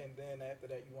 and then after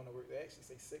that you want to work. They actually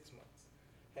say 6 months.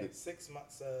 Have 6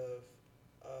 months of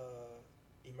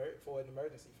for an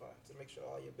emergency fund to make sure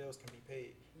all your bills can be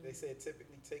paid. They say it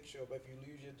typically takes you, but if you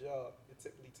lose your job, it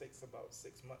typically takes about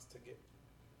 6 months to get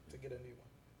a new one.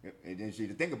 Yep. And then see,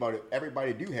 to think about it,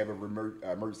 everybody do have a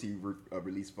emergency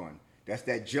release fund. That's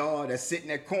that jar that's sitting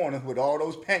in that corner with all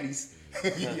those pennies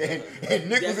and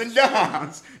nickels and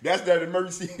dimes. That's that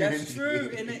emergency. That's true,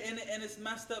 and it's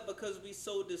messed up because we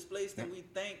so displaced and we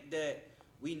think that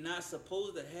we not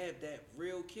supposed to have that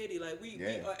real kitty. Like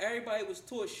everybody was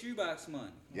taught shoebox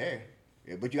money. Yeah.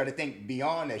 Yeah, but you got to think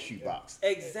beyond that shoebox.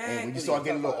 Exactly. And when you start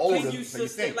getting a little older, Can you so you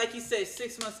sustain, think. like you said,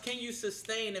 6 months? Can you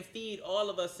sustain and feed all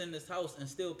of us in this house and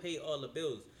still pay all the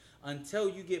bills until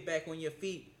you get back on your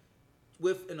feet?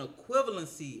 with an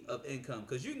equivalency of income,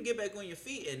 because you can get back on your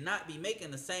feet and not be making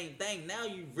the same thing. Now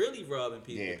you really robbing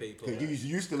people Yeah, to pay for because it. you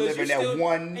used to 'Cause live you in that still-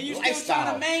 one and you lifestyle. still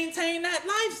trying to maintain that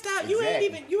lifestyle.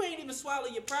 Exactly. You ain't even swallow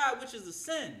your pride, which is a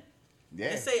sin. Yeah.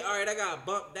 And say, all right, I got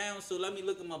bumped down, so let me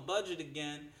look at my budget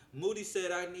again. Moody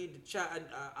said I need to try.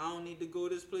 I don't need to go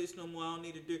this place no more. I don't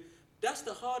need to do. That's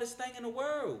the hardest thing in the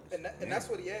world. And that's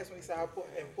what he asked when he said how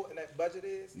important that budget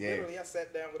is. Yeah. Literally, I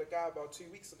sat down with a guy about 2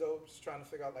 weeks ago, just trying to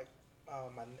figure out like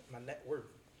my net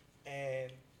worth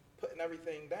and putting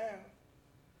everything down.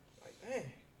 Like,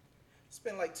 dang,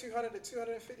 spend like $200 to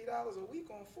 $250 a week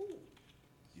on food.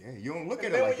 Yeah, you don't look And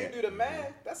at then it like when that. you do the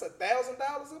math, that's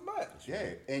 $1,000 a month.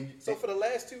 Yeah, and So for the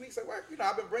last 2 weeks at work,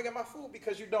 I've been bringing my food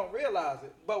because you don't realize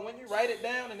it. But when you write it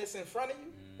down and it's in front of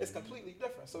you, it's completely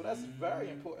different. So that's very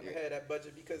important to have that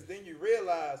budget, because then you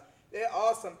realize there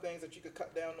are some things that you could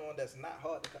cut down on that's not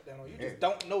hard to cut down on. You just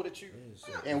don't know that you.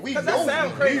 and we Because know that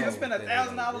sounds we crazy. need- I spend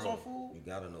 $1,000 on food. You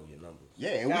gotta know your numbers.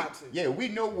 Yeah, Got to. we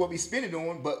know what we spend it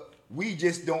on, but we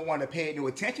just don't want to pay no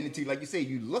attention until, like you say,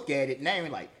 you look at it now and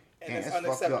you're like, And damn, it's that's fucked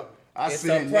unacceptable. up. I It's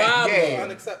sit a in that, problem. yeah,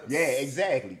 Unacceptable. yeah,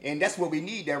 exactly, and that's what we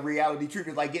need. That reality truth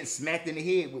is like getting smacked in the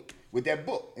head with that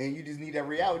book, and you just need that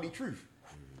reality truth.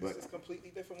 But This is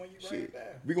completely different when you write shit, it down.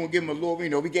 we're gonna give them a little,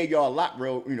 we gave y'all a lot,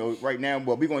 real, right now,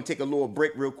 but we're gonna take a little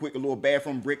break real quick, a little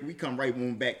bathroom break. We come right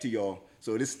on back to y'all.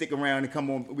 So just stick around and come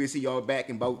on. We'll see y'all back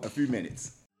in about a few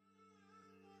minutes.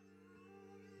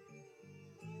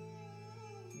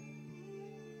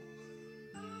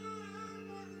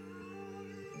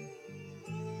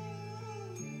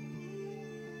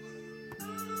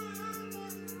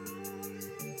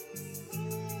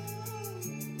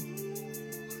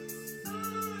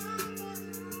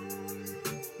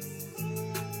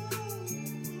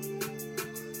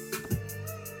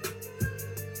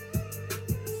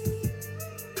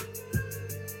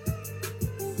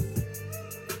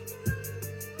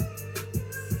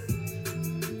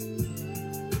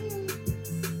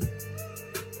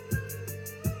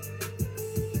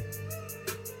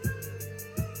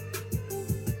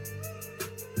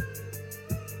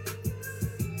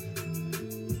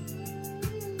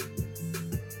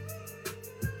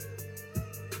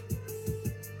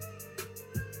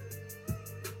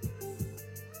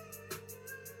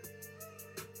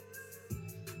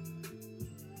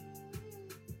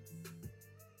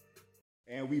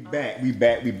 And we back.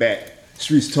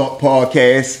 Streets Talk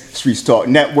Podcast, Streets Talk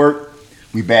Network.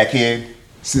 We back here.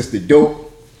 Sister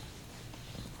Dope.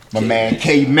 My man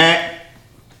K Mac.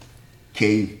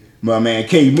 My man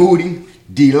K Moody.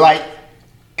 D Light.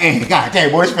 And god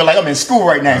damn, boy, I feel like I'm in school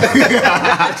right now.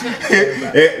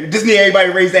 Just need everybody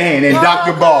to raise their hand. And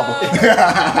Dr. Barber.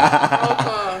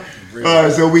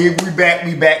 So we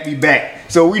back.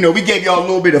 So we gave y'all a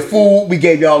little bit of food, we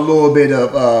gave y'all a little bit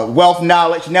of wealth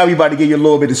knowledge. Now we about to give you a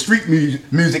little bit of street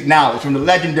music knowledge from the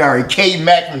legendary K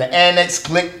Mac from the Annex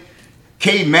Click,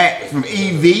 K Mac from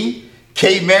EV,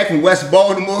 K Mac from West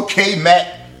Baltimore, K Mac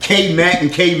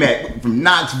from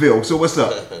Knoxville. So what's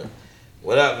up?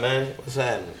 What up, man? What's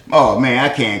happening? Oh man, I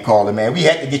can't call it, man. We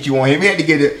had to get you on here. We had to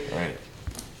get it. Right.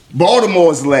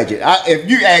 Baltimore's legend. If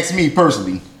you ask me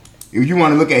personally, if you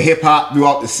want to look at hip hop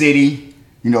throughout the city,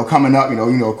 coming up,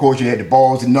 of course you had the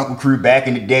Balls and Knuckle Crew back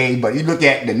in the day, but you look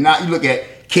at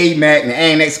K Mac and the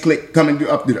Annex Click coming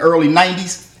up to the early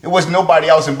 '90s. There was nobody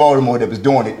else in Baltimore that was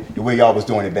doing it the way y'all was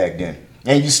doing it back then,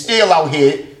 and you still out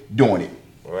here doing it.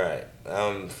 Right.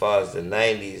 As far as the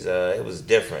 '90s, it was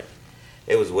different.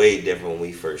 It was way different when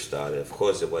we first started. Of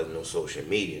course, there wasn't no social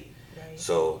media,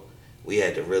 so we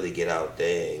had to really get out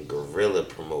there and guerrilla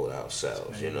promote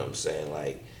ourselves. You know what I'm saying?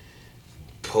 Like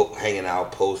hanging our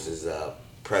posters up,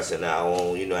 pressing our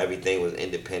own. Everything was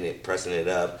independent, pressing it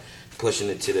up, pushing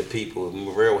it to the people,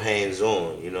 real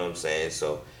hands-on. You know what I'm saying?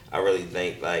 So I really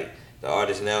think like the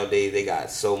artists nowadays, they got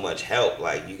so much help.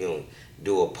 Like you can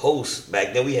do a post.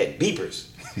 Back then we had beepers.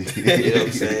 You know what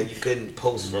I'm saying? You couldn't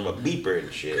post from a beeper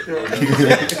and shit. You know what I'm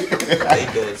saying?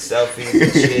 They doing selfies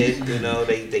and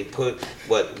shit. They put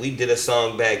what we did a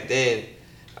song back then.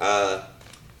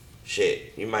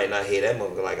 Shit, you might not hear that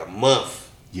motherfucker like a month.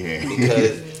 Yeah.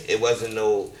 Because it wasn't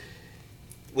no.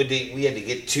 We had to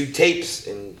get 2 tapes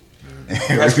and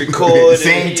press record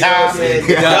Same time.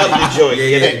 Dub the joint.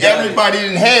 Everybody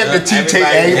didn't have the 2 tape.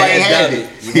 Everybody had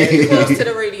it. Close to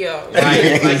the radio.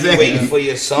 Right, like you waiting for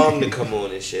your song to come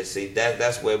on and shit. See,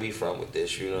 that's where we from with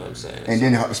this. You know what I'm saying? And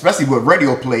then, especially with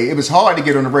radio play, it was hard to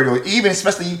get on the radio, even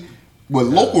especially with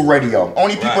local radio.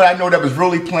 Only people I know that was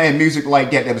really playing music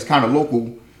like that was kind of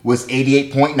local was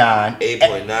 88.9.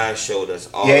 8.9 showed us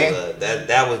all Yeah.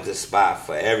 that was the spot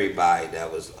for everybody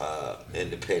that was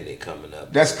independent coming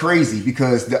up. That's crazy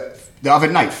because the other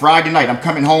night, Friday night, I'm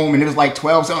coming home and it was like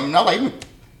 12 something. And I'm like,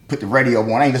 put the radio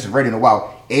on. I ain't listened to radio in a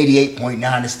while.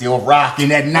 88.9 is still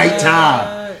rocking at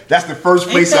nighttime. That's the first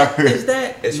place I heard. Is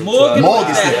that It's from Morgan? Morgan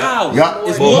Or is that still. Howard? Yup,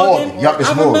 It's Morgan. Morgan. Yup, it's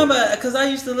I Morgan. remember because I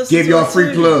used to listen. Give to y'all a it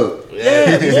free too. plug.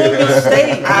 Yeah, Morgan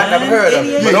State. I never heard of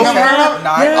it. 88.9. You never heard of it?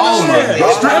 Nah, Yeah. Oh,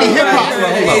 my. Strictly hip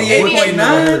hop. What you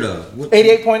never heard of?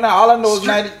 88.9. All I know is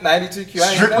 92 Q. I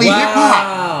ain't Strictly never- hip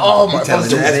hop. Oh my telling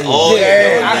God. me That's all.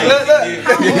 Yeah.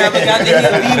 Look. You never got to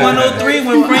hit B103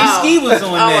 when Frank Ski was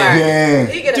on there. Yeah,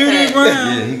 He get a Doody pass.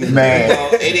 Brown. man.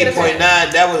 88.9,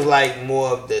 that was like more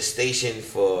of the station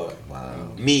for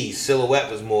me. Silhouette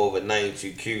was more of a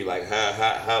 92Q. Like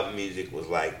her music was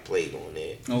like played on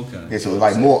there. Okay. Yeah, so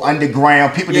like more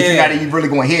underground people that you're Yeah. not even really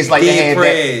going to hear. It's like Dead they had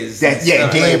Prez that and yeah,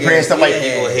 stuff dead like prayer that. stuff like You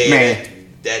gonna hear man.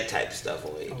 that type of stuff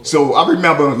on it. So I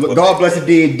remember, God bless the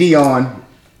dead Dion.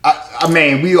 I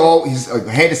mean, we all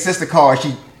had a sister car.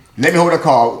 She let me hold her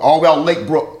car all the way out Lake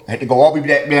Brook. I had to go all the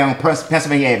way down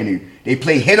Pennsylvania Avenue. They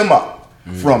play Hit 'Em Up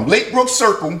from Lake Brook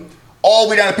Circle all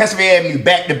the way down to Pennsylvania Avenue,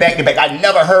 back to back to back. I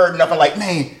never heard nothing like,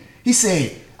 man. He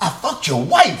said, "I fucked your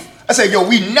wife." I said, "Yo,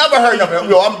 we never heard nothing."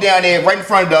 Yo, I'm down there right in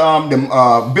front of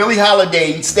the Billie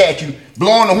Holiday statue,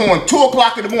 blowing the horn,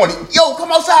 2:00 in the morning. Yo,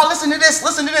 come outside, listen to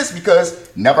this, because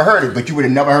never heard it. But you would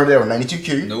have never heard it on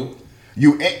 92Q. Nope.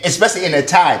 You, especially in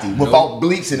entirety, without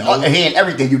bleeps and hearing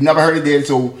everything, you've never heard it there.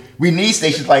 So we need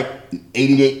stations like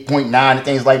 88.9 and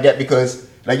things like that because,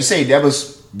 like you say, that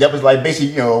was like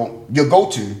basically your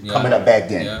go-to coming up back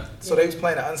then. Yeah. So they was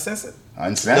playing the uncensored?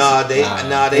 Uncensored.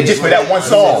 Nah, they just for that one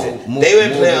song. They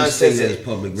would play More than say uncensored. that's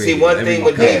public See, radio. one thing Everybody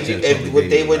what they has if public what they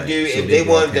radio, would right? do So if they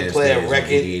wanted to broadcast play a theirs on record.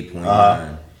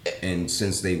 88.9, and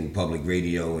since they were public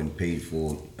radio and paid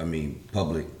for,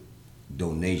 public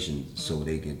donations, so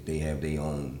they have their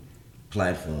own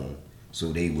platform.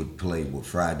 So they would play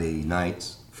Friday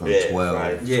nights from 12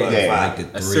 Friday, Yeah. 12 to Yeah. 5.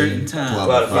 like to 3, A certain time.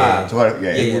 12 to 5. So, yeah.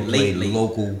 They Yeah, would play lately.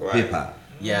 local Right. hip hop.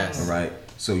 Yes. All right.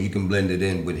 So you can blend it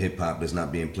in with hip hop that's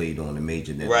not being played on the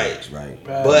major networks, right?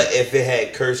 But if it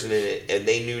had cursing in it and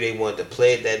they knew they wanted to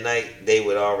play it that night, they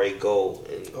would already go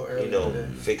and Go early,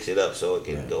 fix it up so it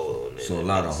can go on. So a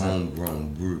lot of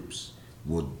homegrown groups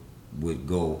would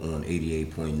go on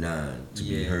 88.9 to be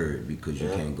Yeah. heard because you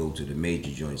can't go to the major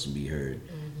joints and be heard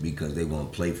because they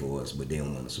want to play for us, but they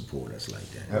don't want to support us like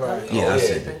that. Right. Yeah, I They've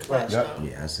said been it. clutch, Yep. though.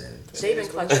 Yeah, I said it. They've been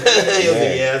clutch.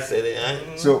 Yeah, I said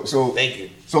it. So Thank you.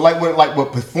 So like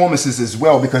with performances as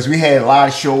well, because we had a lot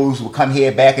of shows would come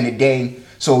here back in the day.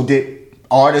 So did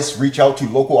artists reach out to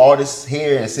local artists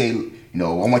here and say, I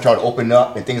want y'all to open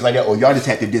up and things like that, or y'all just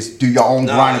have to just do your own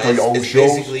grind and throw your own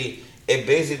shows? It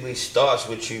basically starts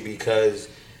with you because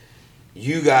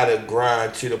you gotta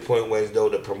grind to the point where as though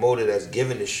the promoter that's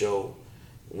giving the show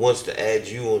wants to add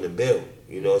you on the bill.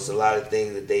 It's a lot of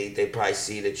things that they probably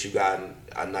see that you got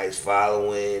a nice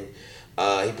following.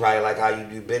 He probably like how you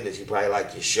do business. He probably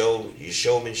like your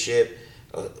showmanship,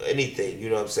 anything. You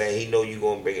know what I'm saying? He know you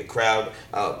gonna bring a crowd.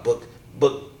 Book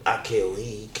Akil.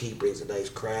 He brings a nice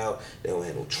crowd. They don't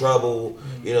have no trouble.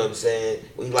 You know what I'm saying?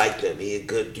 We like them. He a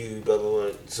good dude. Blah blah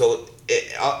blah. So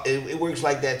it works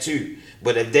like that too.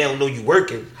 But if they don't know you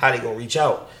working, how they gonna reach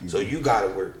out? So you gotta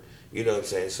work. You know what I'm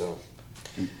saying? So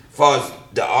as far as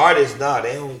the artists,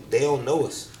 they don't know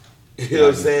us. You know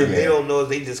what I'm saying? They don't know us.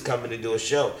 They just coming to do a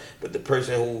show. But the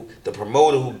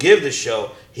promoter who give the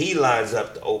show, he lines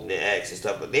up the opening acts and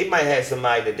stuff. But they might have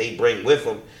somebody that they bring with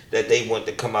them that they want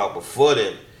to come out before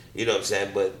them. You know what I'm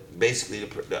saying? But basically,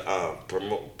 the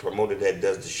promoter that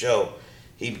does the show,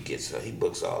 he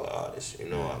books all the artists.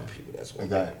 All the people. That's what.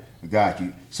 Got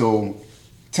you. So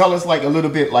tell us like a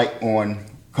little bit like on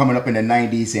coming up in the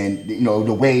 90s and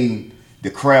the way the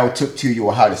crowd took to you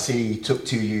or how the city took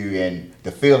to you and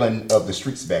the feeling of the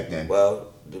streets back then.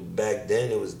 Well, back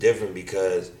then it was different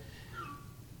because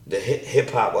the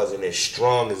hip hop wasn't as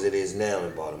strong as it is now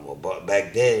in Baltimore. But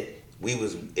back then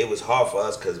it was hard for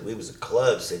us because we was a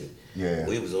club city. Yeah.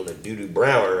 We was on the Doody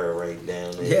Brown era right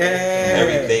down there. Yeah.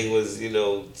 Everything was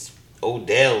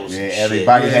Odell's. Yeah, and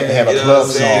everybody shit. had to have a You know club what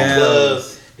I'm saying? song.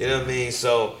 Clubs. You know what I mean?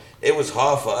 So it was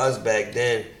hard for us back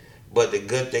then. But the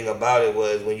good thing about it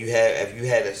was if you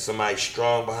had somebody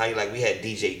strong behind you, like we had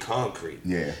DJ Concrete.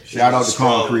 Yeah. He Shout was out a to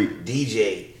strong Concrete.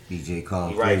 DJ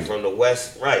Concrete. Right from the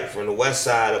west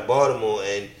side of Baltimore,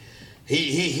 and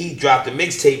he dropped a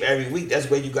mixtape every week. That's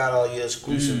where you got all your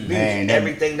exclusive music. Man,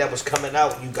 Everything that was coming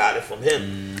out, you got it from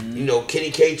him.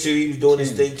 Kenny K too. He was doing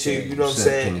his thing too. You know what I'm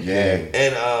saying? Yeah.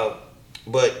 And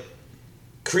but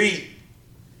Creed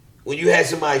when you had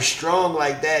somebody strong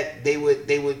like that, they would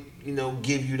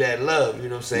give you that love. You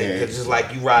know what I'm saying? Because it's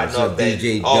like you riding off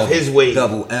his wave.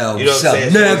 Double L. You know what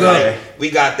I'm saying? So we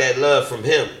got that love from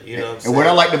him. You know what I'm saying? And what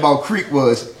I liked about Creek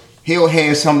was he'll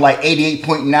have some like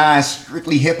 88.9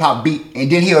 strictly hip hop beat,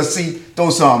 and then he'll throw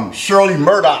some Shirley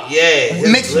Murdoch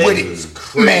mixed with it.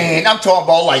 Man, I'm talking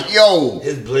about like, yo,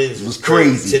 his blends was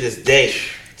crazy to this day.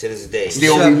 To this day.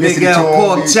 Still What's up, be listening Big to L all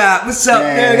Pork these- Chop? What's up,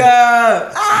 Man.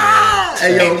 nigga?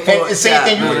 Hey, yo, And the same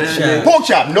thing with Pork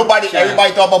Chop. Everybody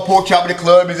thought about Pork Chop in the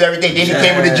club and everything. Then he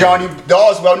came with the Johnny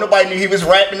Dawswell. Nobody knew he was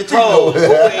rapping the Bro, too. who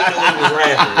ain't know he was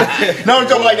rapping? No, I'm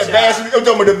talking like I'm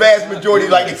talking about the vast majority,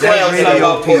 like the crowd.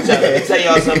 Let me tell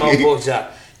y'all something about Pork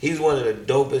Chop. He's one of the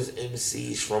dopest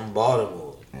MCs from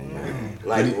Baltimore.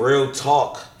 Like real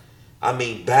talk. I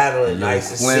mean, battling. Nice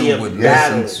to see him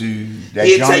battling.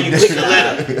 He'll tell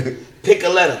you pick a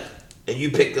letter, and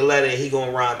you pick the letter, and he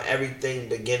gonna rhyme everything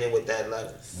beginning with that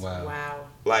letter. Wow.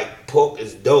 Like Pork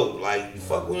is dope. Like you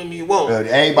fuck with him, you won't.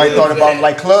 Everybody thought about him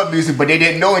like club music, but they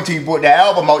didn't know until he brought the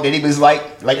album out that he was like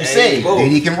you said, that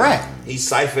he can rap. He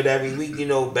ciphered every week. You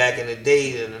know, back in the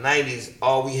day, in the 90s,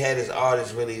 all we had as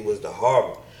artists really was the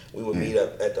Harbor. We would meet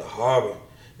up at the Harbor,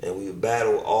 and we would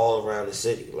battle all around the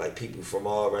city. Like people from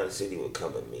all around the city would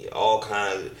come at me. All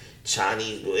kinds of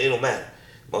Chinese, it don't matter.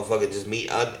 Motherfucker just meet.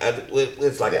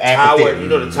 It's like a tower. You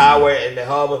know the tower and the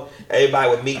Harbor. Everybody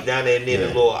would meet down there near the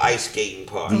little ice skating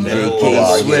park.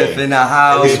 K Swift in the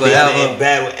house, And whatever.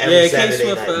 battle every Saturday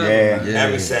K-Swift, night.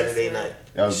 Every Saturday night.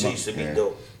 She used to be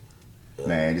dope.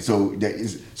 Man, so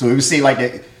it would seem like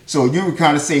that. So you were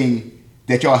kind of saying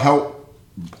that y'all help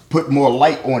put more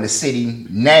light on the city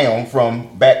now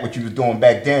from back what you was doing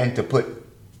back then to put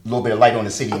a little bit of light on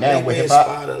the city now with hip hop.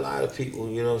 Inspired a lot of people,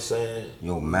 you know what I'm saying?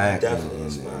 Yo, Mac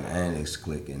Definitely and Annex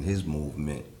Click and his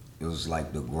movement, it was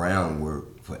like the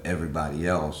groundwork for everybody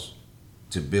else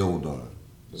to build on.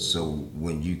 So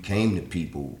when you came to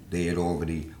people, they had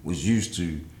already was used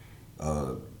to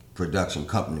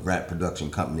rap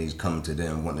production companies coming to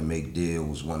them, wanting to make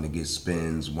deals, wanting to get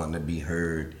spins, wanting to be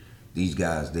heard. These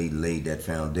guys, they laid that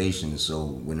foundation. So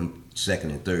when them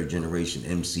second and third generation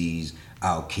MCs,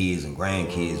 our kids and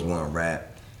grandkids want to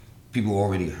rap, people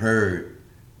already heard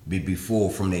before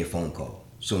from their phone call.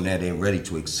 So now they're ready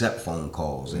to accept phone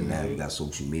calls, and now you got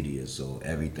social media, so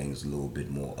everything's a little bit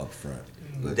more upfront.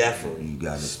 But definitely. you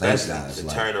got to thank guys the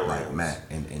like turnarounds. Mac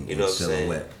and You know what I'm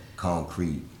Silhouette,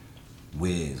 Concrete,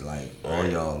 Wiz, like all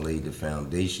y'all laid the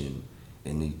foundation,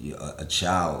 and a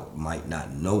child might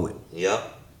not know it.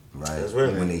 Yep. Right, That's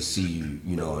right. when they see you,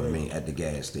 you know what I mean, at the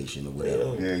gas station or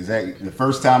whatever. Yeah, exactly. The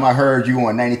first time I heard you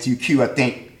on 92Q, I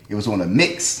think it was on a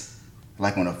mix,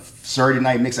 like on a Saturday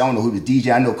night mix. I don't know who the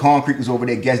DJ. I know Concrete was over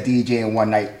there guest DJing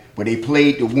one night, but they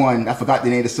played the one. I forgot the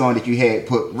name of the song that you had.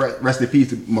 Put rest in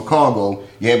peace to McCargo.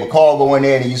 You had McCargo in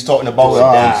there, and you was talking about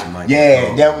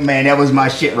that was my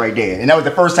shit right there. And that was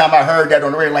the first time I heard that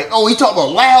on the radio. Like, oh, he talking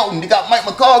about Loud, and they got Mike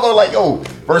McCargo. Like, yo,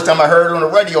 first time I heard it on the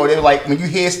radio. They were like, when you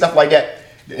hear stuff like that.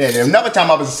 And another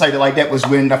time I was excited like that was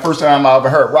when the first time I ever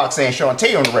heard Roxanne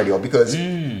Shante on the radio, because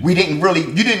you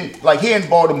didn't like here in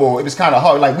Baltimore, it was kind of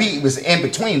hard. Like it was in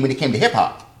between when it came to hip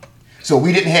hop. So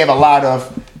we didn't have a lot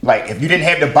of, like, if you didn't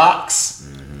have the box,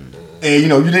 and you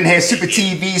didn't have Super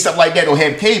TV, stuff like that, or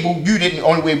have cable,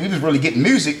 only way we was really getting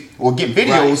music or getting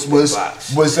videos was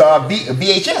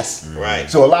VHS. Right.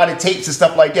 So a lot of tapes and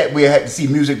stuff like that, we had to see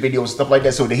music videos and stuff like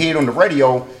that. So to hear it on the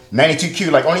radio, 92Q,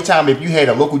 like only time if you had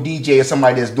a local DJ or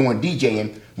somebody that's doing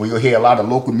DJing, where you'll hear a lot of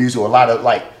local music or a lot of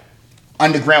like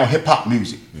underground hip hop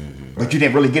music, but you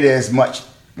didn't really get it as much.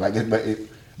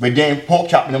 But then Pork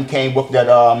Chop and them came with that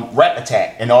Rap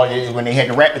Attack and all when they had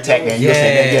the Rap Attack. And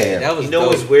that was dope.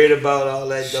 What's weird about all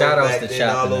that dope Shout outs back to then,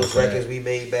 Chop all and those them, records we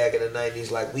made back in the 90s,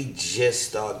 like we just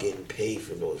started getting paid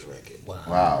for those records.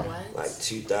 Wow. What? Like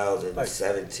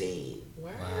 2017.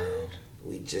 Word?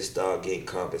 We just started getting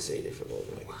compensated for those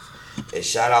records. And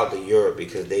shout out to Europe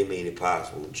because they made it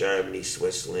possible. Germany,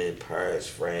 Switzerland, Paris,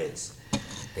 France,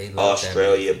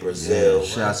 Australia, Brazil.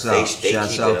 Shouts They out keep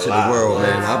to it the alive. world,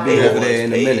 man. I'll be They over the there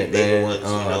in a ones minute, they the man. ones, you know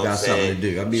I what got I'm something to saying?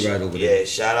 do. I'll be right over there. Yeah,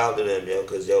 shout out to them, yo,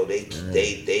 because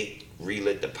they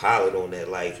relit the pilot on that.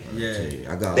 Like,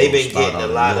 I got they've a been spot getting a out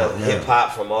lot in of New York hip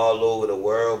hop from all over the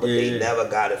world, but they never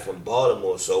got it from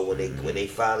Baltimore. So when they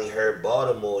finally heard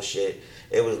Baltimore shit,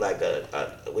 it was like the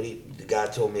guy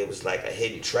told me it was like a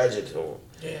hidden treasure to him.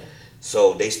 Yeah.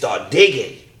 So they start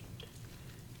digging,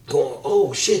 going,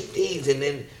 oh shit, these, and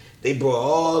then they brought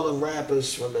all the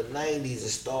rappers from the 90s and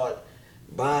start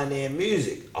buying their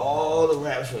music. All the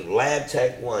rappers from Lab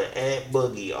Tech One, Ant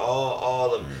Boogie,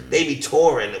 all of them. They be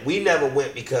touring. We never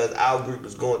went because our group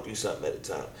was going through something at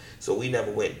the time. So we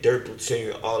never went. Dirt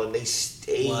Platoon, all of them, they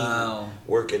stayed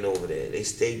working over there. They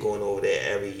stayed going over there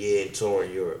every year and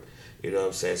touring Europe. You know what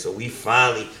I'm saying? So we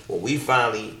finally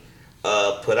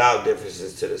put our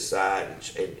differences to the side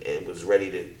and was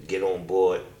ready to get on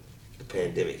board, the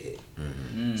pandemic hit.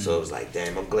 Mm-hmm. So it was like,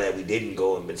 damn, I'm glad we didn't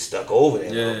go and been stuck over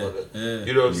there, motherfucker. Yeah.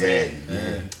 You know what I'm saying?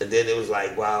 Yeah. And then it was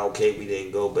like, wow, okay, we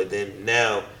didn't go. But then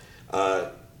now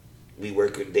we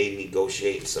working, they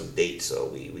negotiating some dates, so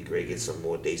we great get some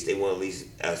more dates. They want at least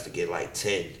us to get like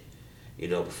 10. You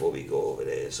know, before we go over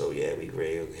there. So yeah, we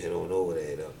ready to head on over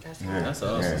there though. That's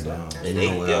awesome. Yeah.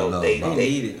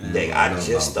 And I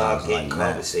just started getting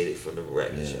compensated from the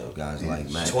records, yo. Guys like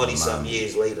Mac, 20-something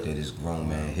years later. That is grown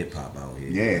man hip hop out here.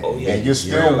 Yeah. Oh yeah. And you're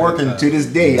still working to this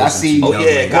day. I see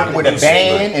working with a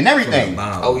band and everything.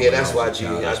 Oh yeah, that's why I do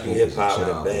hip hop with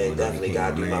a band. Definitely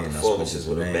gotta do my performances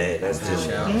with a band. That's just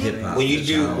when you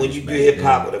do hip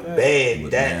hop with a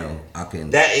band,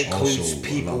 that includes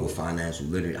people with financial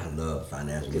literacy. I love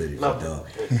financial literacy.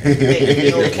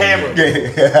 You on camera.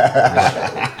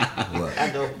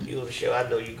 I know you on the show. I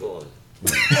know you going.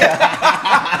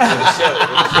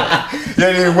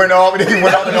 They went off in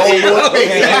the whole world.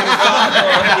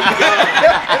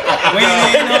 We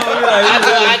didn't know.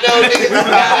 I know niggas. We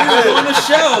was on the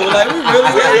show. Like we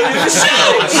really got on the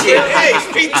show. Shit, hey,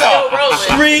 street talk.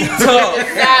 Street talk.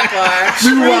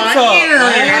 Street talk.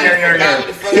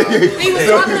 He was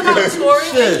talking about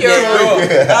touring with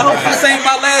I hope this ain't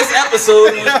my last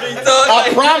episode on Street Talk.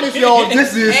 I promise y'all,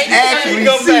 this is actually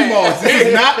CMOS. This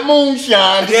is not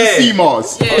moonshine. This is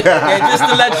CMOS. Yeah, just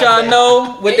to let y'all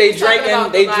know what they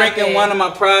drinking. They drinking one of my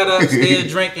products. They're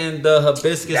drinking the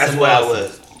hibiscus. That's what I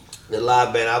was. The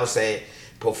live band. I was saying,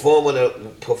 performing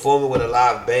with a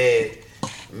live band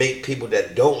make people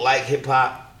that don't like hip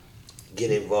hop get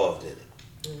involved in it.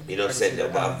 You know what I'm saying? The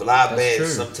live band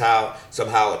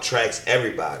somehow attracts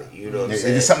everybody. You know what I'm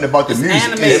saying? There's something about the music.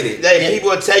 Animated. People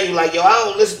will tell you like, yo, I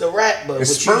don't listen to rap, but what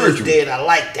you just did, I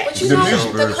like that. But you know,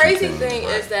 the crazy thing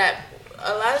is that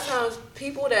a lot of times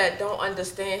people that don't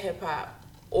understand hip hop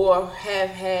or have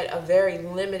had a very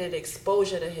limited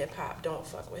exposure to hip hop don't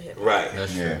fuck with hip hop. Right.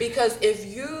 That's true. Because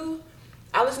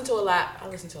I listen to a lot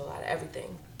of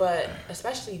everything, but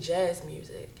especially jazz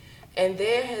music. And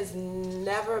there has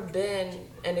never been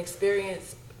an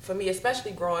experience for me,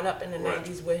 especially growing up in the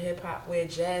 90s where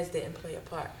jazz didn't play a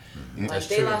part. Like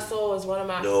De La Soul is one of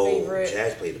my favorite.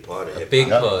 Jazz played a part of hip hop. Big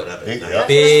part. Big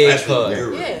part.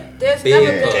 Yeah, there's never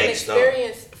been an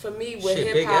experience for me with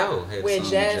hip hop where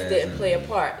jazz didn't play a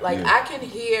part. Like I can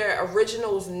hear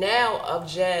originals now of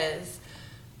jazz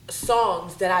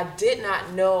songs that I did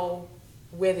not know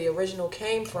where the original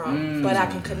came from, but I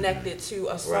can connect it to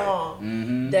a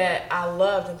song that I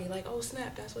loved and be like, oh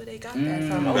snap, that's where they got that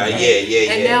from. Okay.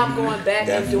 And now I'm going back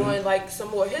and doing like some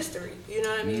more history. You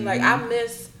know what I mean? Like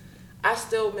I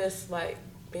still miss like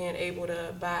being able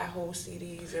to buy whole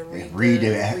CDs and read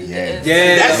it.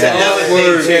 That's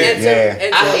another thing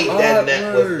too. I hate that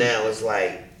network now. It's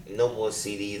like no more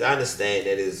CDs. I understand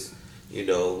that is, you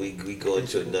know, we go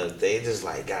into another thing. It's just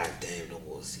like, god damn, no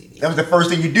more CDs. That was the first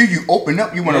thing you do. You open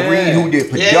up. You want to read who did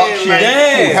production,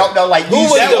 who helped out. Like who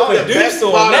was the producer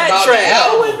on that track?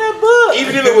 Who in that book?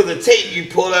 Even if it was a tape, you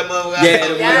pull that mother out.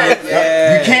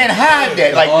 You can't hide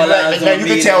that. Like you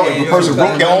can tell if a person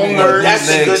wrote their own words. That's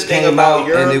the good thing about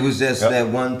Europe. And it was just that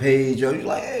one page. You're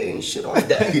like, hey, ain't shit on that.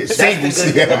 That's the good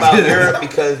thing about Europe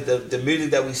because the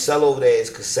music that we sell over there is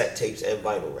cassette tapes and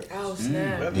vinyl records. Oh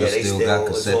snap! You still got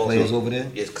cassette players over there?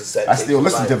 Yes, cassette. I still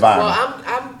listen to vinyl. Well,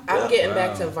 I'm getting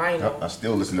back to vinyl. I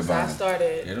still listen to vinyl. I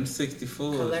started. Yeah, them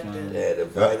 64s, collecting. Yeah, the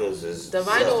vinyls is the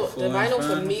vinyl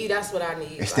for me. That's what I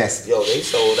need. It's like, that. Yo, they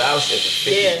sold out shit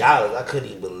for $50. I couldn't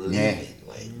even believe it.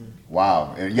 Like,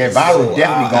 wow. Yeah, vinyl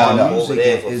definitely gone up.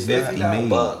 Music is not made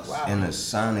in a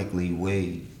sonically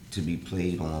way to be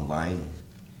played on vinyl.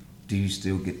 Do you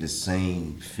still get the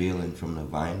same feeling from the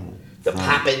vinyl? The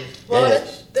popping. Well,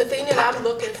 the thing that I'm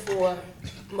looking for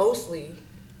mostly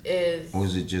is. Or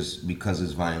is it just because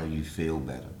it's vinyl you feel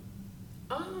better?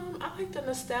 I like the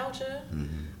nostalgia.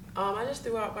 I just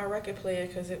threw out my record player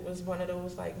because it was one of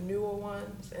those like newer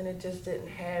ones, and it just didn't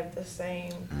have the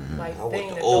same like thing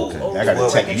that those old I got to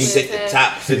take record sit players the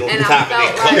top, had. sit on the And top, I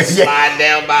and felt then like slide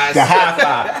down by The high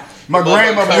five. My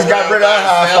grandmother just got rid of her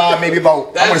high five maybe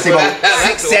about, I want to say about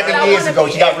 6-7 years ago.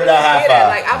 She got rid of her high five.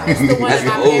 Like I miss the one my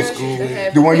parents used to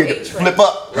have. The one you flip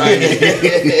up.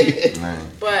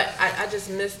 But I just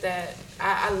miss that.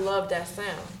 I love that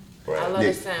sound. I love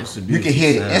the sound. It's a You beautiful can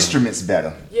hear the sound. instruments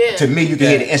better. Yeah. To me, you can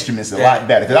hear the instruments a lot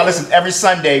better. Because I listen every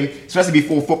Sunday, especially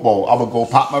before football, I would go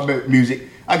pop my music.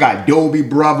 I got Doobie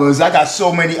Brothers. I got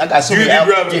so many. Doobie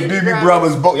Brothers. Yeah, Doobie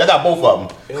Brothers. I got both of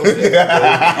them.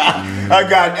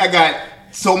 I got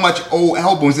so much old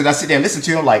albums that I sit there and listen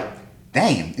to. I'm like,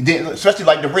 damn. And then, especially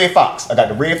like the Red Fox. I got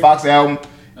the Red Fox album.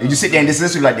 And you sit there and just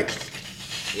listen to like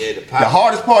the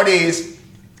hardest part is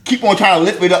keep on trying to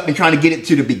lift it up and trying to get it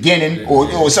to the beginning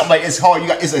or something like it's hard.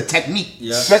 It's a technique,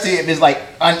 especially if it's like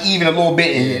uneven a little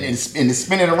bit and it's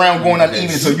spinning around going uneven.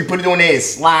 So you put it on there and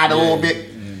slide a little bit.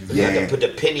 You have to put the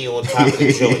penny on top of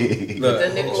the joint. With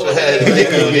the nickel on the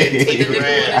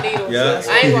needle. Yeah.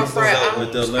 I ain't gonna front.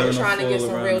 With the I'm aluminum trying to get foil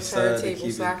some around real the side to turntables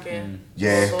keep so I it,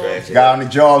 can. Guy on the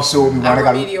job showed me one. I'm I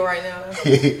got remedial right now.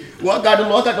 well, I got the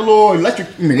little electric.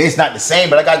 I mean, it's not the same,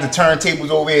 but I got the turntables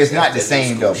over here. It's not the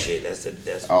same though. Shit.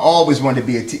 That's I always wanted to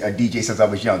be a DJ since I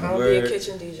was younger. I'm gonna be a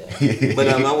kitchen DJ. But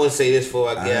I want to say this before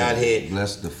I get out here.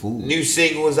 Bless the food. New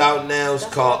single is out now. It's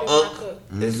That's called what I do Unk. when I cook.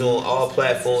 It's on all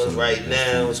platforms right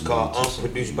now. It's called Unk,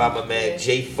 produced by my man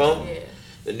J Funk. Yeah.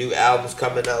 The new album's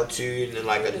coming out too, and in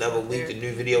like another week, the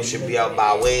new video should be out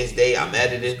by Wednesday. I'm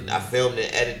editing. I filmed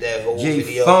and edited that whole J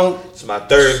video. Funk. It's my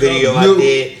third video I new.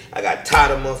 did. I got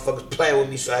tired of motherfuckers playing with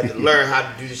me, so I had to learn how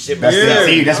to do this shit That's myself.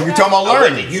 see, that's what we talking about I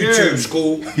went to learning. YouTube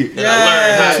school and I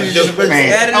learned how to do it.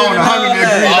 Man, I don't know how many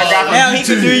degrees I got from Now he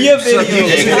can do your video.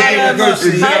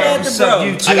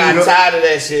 I got tired of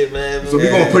that shit, man. So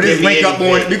we're gonna put this link up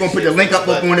on. We're gonna put the link up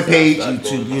on the page.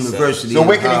 YouTube University. So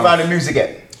where can they find the music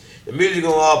at? The music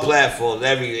on all platforms,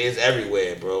 it's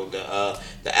everywhere, bro.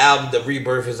 The album, The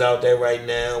Rebirth, is out there right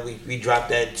now. We dropped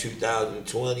that in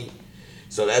 2020,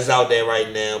 so that's out there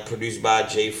right now. Produced by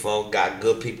J Funk, got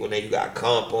good people in there. You got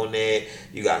Comp on there.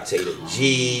 You got Taylor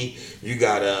G. You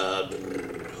got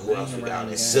who else we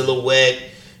got? Silhouette.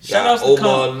 Shout Got outs to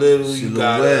Omar Comp. Little. You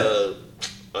got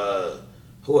Silhouette.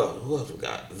 who else we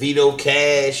got? Vito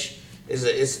Cash.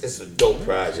 It's a dope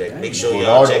project. Make sure Well,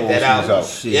 y'all all the check old that out. songs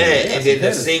out. Shit. Yeah, and then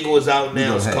the single is out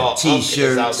now. It's called Unk. It's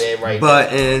T-shirts, out there right now.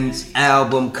 buttons,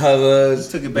 album covers.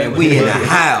 Took it back and with we the in the buttons.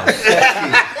 house.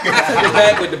 Took it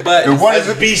back with the buttons. And one That's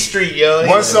is B Street, yo.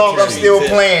 one song I'm still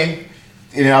playing,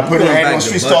 and then I put it Going back on to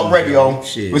Street Talk buttons, Radio. bro.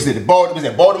 Shit. Was it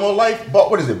Baltimore Life?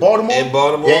 What is it? Baltimore? In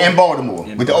Baltimore? Yeah, in Baltimore.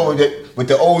 With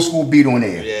the old school beat on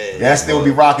there. Yeah, That still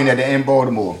be rocking at the in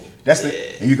Baltimore. That's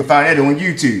and you can find that on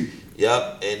YouTube.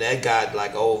 Yep, and that got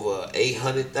like over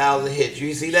 800,000 hits.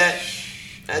 You see that?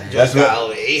 That That's just got what-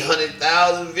 over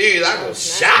 800,000 views. I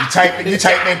was shocked. You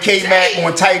type in K-Mac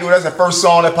on Tidal. That's the first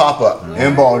song that pop up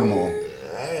in Baltimore.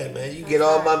 Hey, man, you get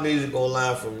all my music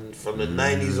online from the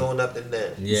 90s on up to now.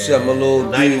 What's up, my little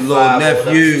dude, 95 little on up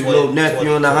nephew, to little 20,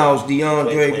 nephew in the house,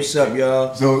 DeAndre. What's up,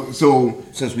 y'all? So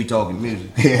Since we talking music.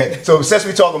 yeah. So since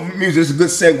we talking music, it's a good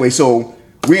segue. So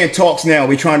we're in talks now.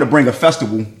 We're trying to bring a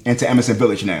festival into Emerson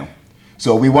Village now.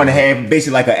 So we want to have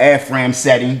basically like an AFRAM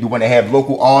setting. We want to have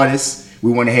local artists.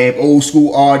 We want to have old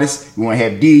school artists. We want to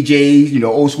have DJs.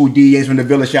 Old school DJs from the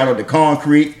village. Shout out to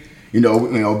Concrete.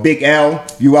 Big L.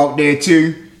 You out there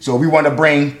too. So we want to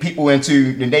bring people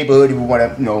into the neighborhood. We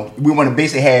want to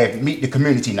basically meet the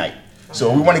community night.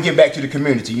 So we want to give back to the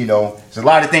community. There's a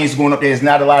lot of things going up there. There's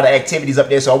not a lot of activities up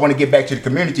there. So I want to give back to the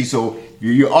community. So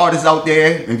you're artists out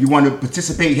there, if you want to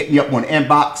participate, hit me up on the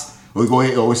inbox. Or go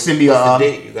ahead, or send me a. What's the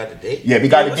date? You got the date? Yeah, we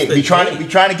got the what's date. the We trying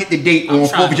date? to get the date on I'm 4th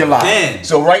trying of to July. win.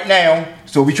 So right now,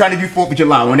 we trying to do 4th of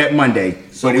July on that Monday.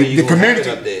 So but where you the gonna have it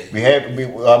community, up there?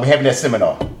 we're having that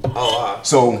seminar. Oh, all right.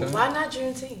 So Why not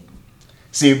Juneteenth?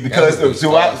 see, because That would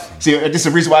be this is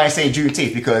the reason why I say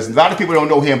Juneteenth, because a lot of people don't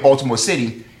know here in Baltimore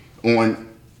City on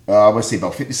about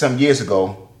 50-some years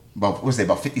ago, about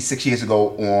 56 years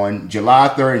ago, on July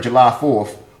 3rd and July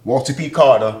 4th, Walter P.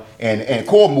 Carter and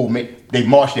Core Movement, they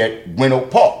marched at Gwynn Oak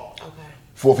Park, Okay.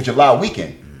 4th of July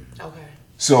weekend. Okay.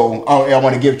 So I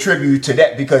want to give tribute to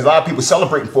that, because a lot of people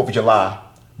celebrating 4th of July,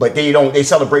 but they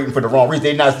celebrating for the wrong reason.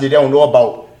 They don't know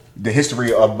about the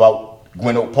history about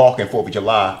Gwynn Oak Park and 4th of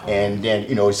July, and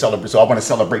then celebrate. So I want to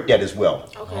celebrate that as well.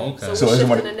 Okay. Okay. So So we're it's shifting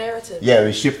one- the narrative. Yeah,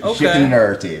 we're shifting the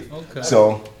narrative. Okay.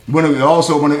 So we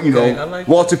also want to Okay, I like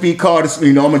Walter P. Carter.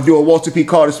 I'm gonna do a Walter P.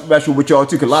 Carter special with y'all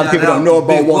too, because a lot of people Shout don't out know to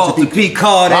about Big Walter P.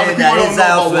 Carter. A lot of people That don't is know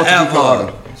out about Walter P. forever.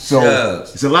 Carter. So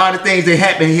Yes. it's a lot of things that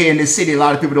happen here in this city. A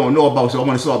lot of people don't know about. So I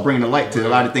want to start bringing the light to a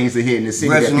lot of things that here in this city.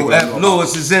 that people Reginald don't F. know about.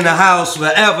 Lewis is in the house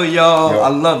forever, y'all. Yeah. I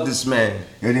love this man.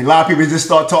 And a lot of people just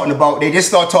start talking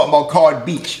about Card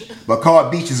Beach. But Card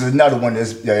Beach is another one.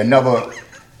 There's another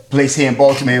place here in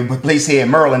Baltimore, a place here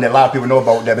in Maryland that a lot of people know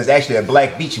about, that is actually a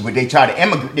black beach, where they tried to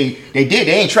immigrate. They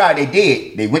ain't tried, they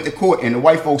did. They went to court, and the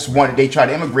white folks they tried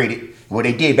to immigrate it What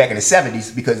they did back in the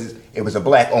 70s, because it was a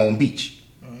black-owned beach.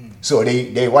 So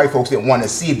they white folks didn't want to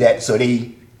see that, so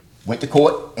they went to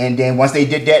court, and then once they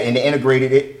did that and they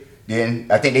integrated it, then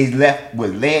I think they left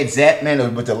with Led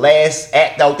Zeppelin with the last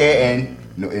act out there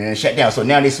and shut down. So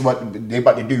now this is what they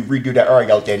about to redo that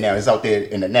area out there now. It's out there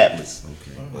in Annapolis.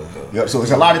 Yep, so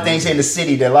there's a lot of things in the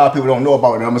city that a lot of people don't know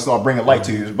about, and I'm gonna start bringing light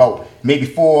to you. It's about maybe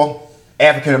 4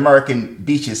 African American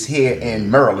beaches here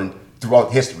in Maryland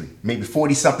throughout history. Maybe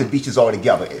 40-something beaches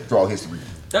altogether throughout history.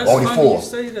 That's Only funny 4. you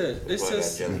say that. It's Boy,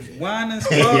 just that jellyfish. Winans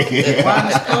Park.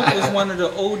 Winans Park is one of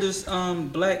the oldest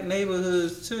black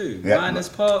neighborhoods too. Yep. Winans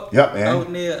Park, Yep, man.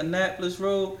 out near Annapolis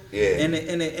Road. Yeah.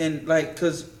 And like,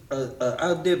 cause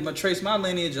I did trace my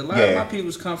lineage. A lot Yeah. of my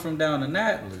peoples come from down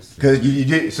Annapolis. Because you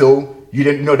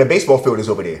didn't know the baseball field is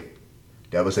over there.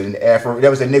 That was a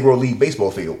Negro League baseball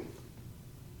field.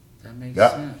 That makes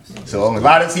Yep. sense. So a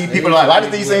lot of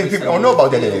these things people don't know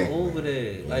about that there. Over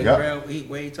there, like Yep.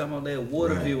 where you talking about that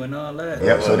Waterview and all that.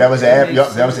 Yep. So that was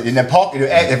in the park.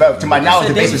 To my knowledge,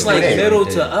 the They base was was still like there. middle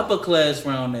to upper class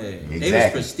around there. They was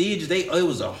Exactly. prestigious. It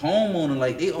was a homeowner,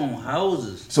 like they own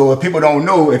houses. So if people don't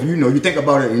know, if you think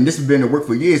about it, and this has been at work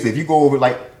for years. If you go over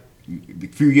like a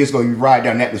few years ago, you ride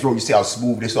down that road, you see how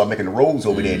smooth they start making the roads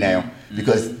over there now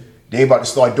because they about to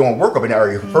start doing work up in the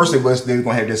area. First it was they were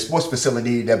going to have this sports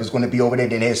facility that was going to be over there.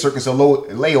 Then they had Circus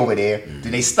Lay over there.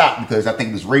 Then they stopped because I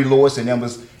think it was Ray Lewis and then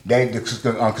the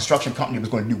construction company was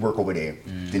going to do work over there.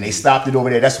 Then they stopped it over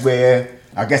there. That's where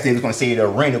I guess they was going to say the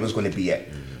arena was going to be at.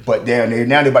 But now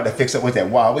they're about to fix up with that.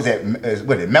 Wow, what's that?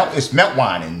 It's Mount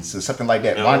Winans or something like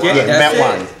that. Mount Yeah, Winans. that's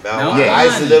Mount it. Winans. Mount Yeah. I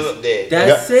used to live up there.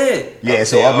 That's it. Yeah,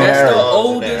 so up in That's that the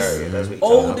area.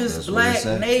 oldest That's what black he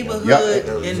said. neighborhood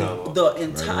Yep. in the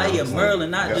entire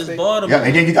Maryland, not just Yeah, Baltimore.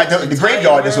 and then you got the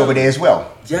graveyard that's over there as well.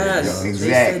 Yes, Yeah, they exactly.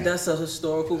 said that's a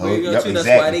historical graveyard yep, too. That's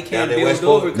exactly. why they can't Down in build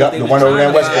Westport. over. 'Cause Yep, they've the been one over there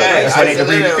in trying to Westport. Yeah, That's why I they used to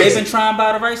agreed to live fix They've it. been trying to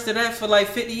buy the rights to that for like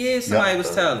 50 years. Somebody was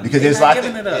telling me. Because They're it's not like,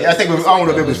 giving it up. I think I don't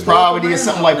know if it was Providty or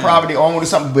something like Providty owned or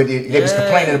something, but they was Yeah.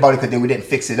 complaining about it because they didn't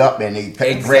fix it up and they cut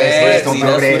the grass Exactly,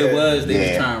 over that's there. what it was. They was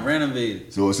Yeah. trying to renovate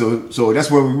it. So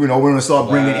that's where we're gonna start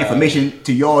bringing Wow. information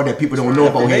to y'all that people don't know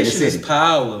about here in the Information is city.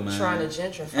 power, man. Trying to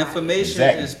gentrify. Information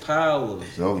Exactly. is power.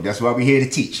 So that's why we're here to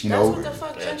teach. That's what the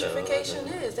fuck gentrification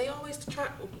is. They always try.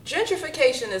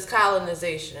 Gentrification is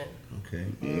colonization. Okay.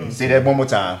 Say that one more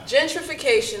time.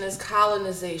 Gentrification is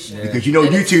colonization. Yeah. Because you know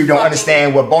And it's YouTube don't fucking-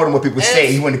 understand what Baltimore people and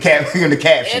say it's- in the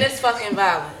caption. And it's fucking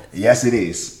violence. Yes, it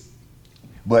is.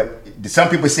 But some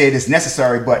people say it's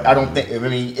necessary, but I don't think. I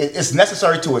mean, it's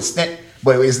necessary to an extent,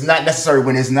 but it's not necessary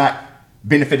when it's not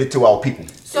benefited to our people.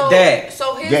 So That.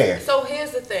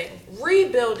 here's the thing: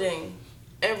 rebuilding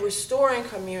and restoring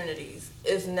communities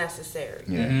is necessary,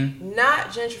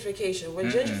 not gentrification. What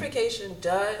gentrification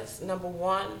does, number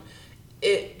one,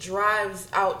 it drives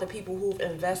out the people who've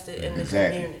invested in the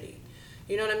Exactly. community.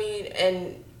 You know what I mean?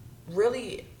 And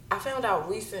really, I found out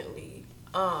recently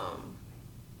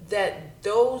that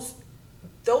those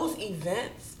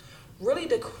events really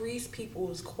decrease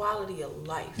people's quality of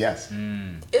life. Yes.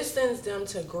 It sends them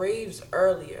to graves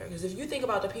earlier. Because if you think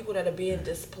about the people that are being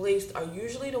displaced are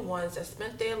usually the ones that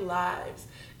spent their lives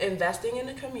investing in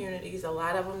the communities, a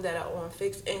lot of them that are on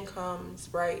fixed incomes,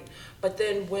 right? But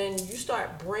then when you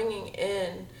start bringing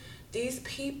in these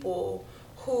people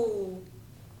who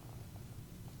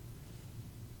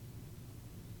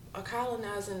are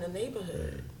colonizing the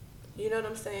neighborhood, you know what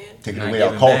I'm saying? Taking Not away our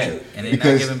giving culture. back. And they're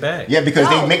not giving back. Yeah, because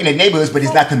No. they making it neighborhoods, but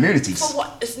it's not communities. For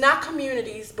what? It's not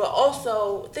communities, but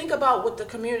also think about what the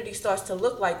community starts to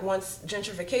look like once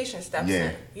gentrification steps Yeah.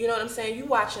 in. You know what I'm saying? You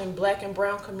watching black and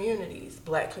brown communities,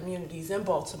 black communities in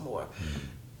Baltimore,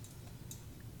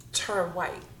 turn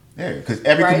white. Yeah, because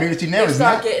every right? community now they is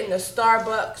start not. getting the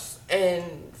Starbucks and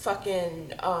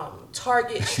fucking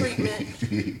Target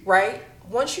treatment, right?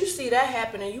 Once you see that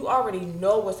happening, you already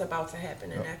know what's about to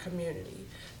happen in that community.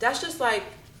 That's just like,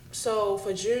 so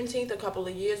for Juneteenth a couple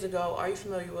of years ago, are you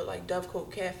familiar with like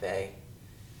Dovecote Cafe?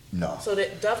 No. So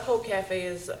that Dovecote Cafe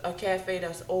is a cafe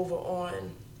that's over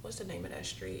on, what's the name of that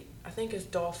street? I think it's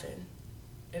Dolphin,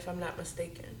 if I'm not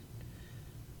mistaken.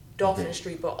 Dolphin Okay.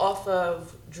 Street, but off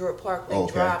of Druid Parkway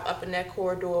Okay. Drive, up in that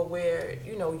corridor where,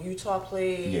 you know, Utah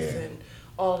plays Yeah. and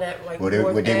all that, like What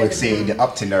North they would say Avenue. the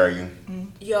Upton area.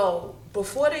 Yo,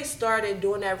 before they started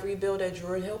doing that rebuild at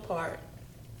Druid Hill Park,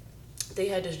 they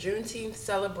had this Juneteenth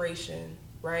celebration,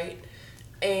 right?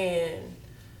 And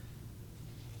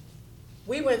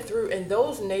we went through, and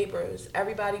those neighbors,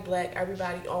 everybody black,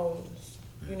 everybody owns,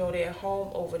 you know, their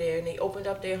home over there, and they opened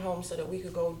up their home so that we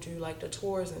could go do like the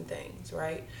tours and things,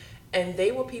 right? And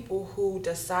they were people who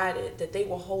decided that they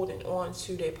were holding on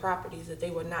to their properties, that they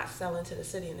were not selling to the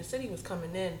city, and the city was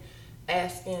coming in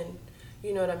asking,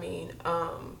 you know what I mean,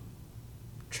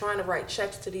 trying to write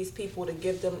checks to these people to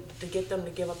get them to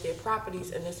give up their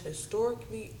properties in this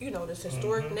historically, this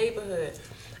historic neighborhood.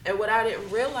 And what I didn't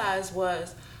realize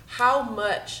was how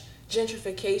much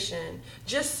gentrification,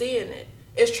 just seeing it,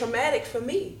 is traumatic for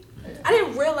me. I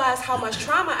didn't realize how much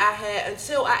trauma I had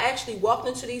until I actually walked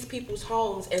into these people's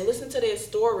homes and listened to their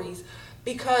stories,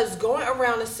 because going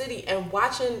around the city and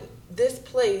watching this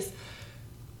place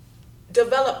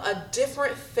develop a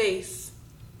different face,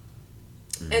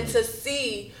 and to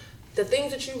see the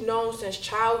things that you've known since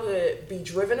childhood be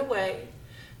driven away,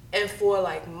 and for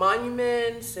like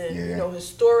monuments and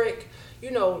historic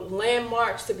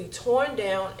landmarks to be torn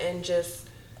down and just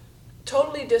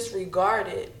totally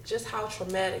disregarded, just how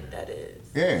traumatic that is.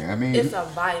 Yeah, I mean, it's a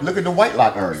violence. Look at the White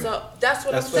Lock area. So that's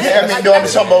what I'm saying. Yeah, I mean, I'm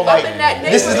talking about like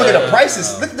this is look at the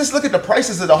prices. Look at the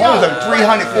prices of the homes, like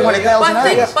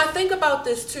 $300,000-$400,000. But think about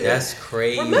this too. That's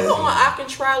crazy. Remember on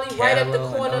Ockentrolley, right at the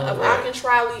corner of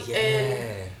Ockentrolley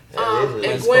and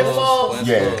Gwen Falls?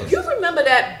 Yeah. You remember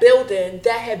that building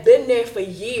that had been there for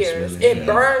years? It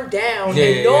burned down,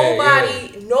 and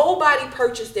nobody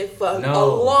purchased it for a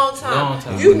long time.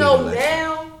 You know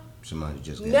now. Somebody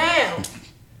just now.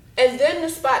 And then the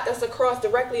spot that's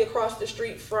directly across the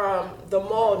street from the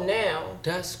mall now.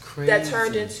 That's crazy. That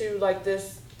turned into like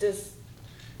this.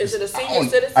 Is it a senior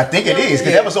citizen? I think it is,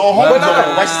 because that was all homes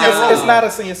on West It's not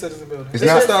a senior citizen building. It's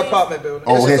just not? an apartment building.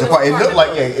 Oh, it looked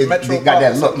like it got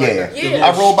that look. Yeah.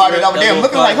 I rolled by it over there,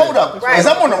 looking like, hold up, is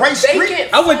I'm on the right street?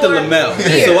 I went to Lamel,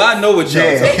 so I know what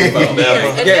y'all talking about. And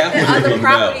then there are other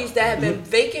properties that have been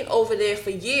vacant over there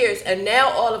for years, and now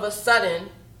all of a sudden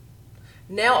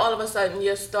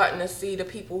you're starting to see the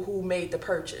people who made the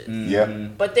purchase. Yeah.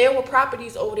 But there were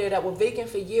properties over there that were vacant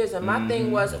for years, and my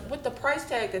thing was with the price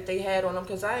tag that they had on them,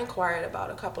 because I inquired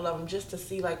about a couple of them just to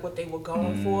see like what they were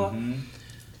going for.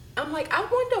 I'm like, I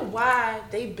wonder why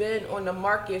they've been on the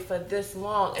market for this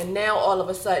long, and now all of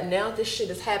a sudden, now this shit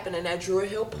is happening at Druid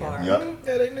Hill Park. Yep.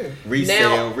 Yeah, they knew.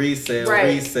 Resale.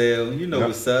 You know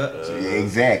what's up.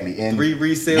 Exactly. And 3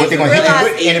 resales. what they gonna hit you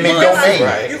with intimate domain?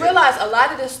 Right. You realize a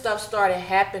lot of this stuff started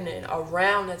happening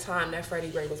around the time that Freddie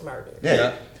Gray was murdered.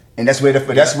 Yeah. And that's where the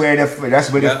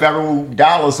federal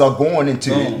dollars are going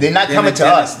into. They're not coming to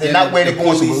us. They're not where they're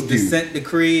going to. The consent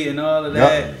decree and all of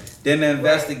that. Then the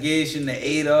investigation, the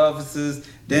 8 officers,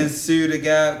 then Sue the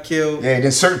guy killed. Yeah,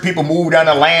 then certain people moved down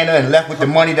to Atlanta and left with the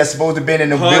money that's supposed to have been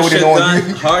in the building on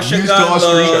harsher Euston gun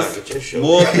Street. laws,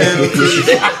 more penalties.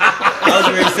 I was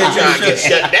ready to say Trying to get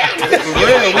shut down. for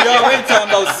real. We already talking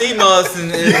about CMOS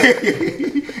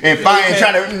and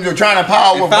trying to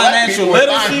power with black financial people.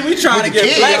 literacy. We trying to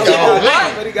get black people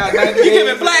right. But he got 90 We days.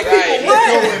 giving black people So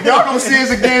right. if y'all don't see us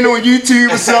again on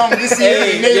YouTube or something, this is the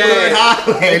neighborhood You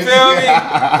Highland. feel me?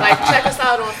 Like, check us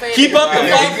out on Facebook. Keep up the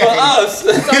fight for us.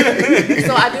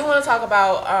 So I do want to talk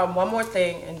about one more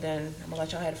thing, and then I'm gonna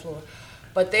let y'all have the floor.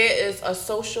 But there is a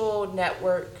social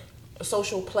network, a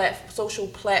social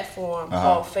platform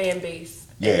called Fanbase.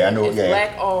 Yeah, I know. It's Yeah,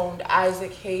 black owned.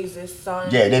 Isaac Hayes' son.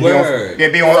 yeah. They Word.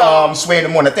 be on Sway in the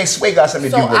morning. I think Sway got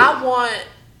something to So do with it.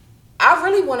 I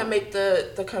really want to make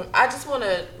I just want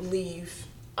to leave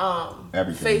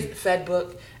Everything.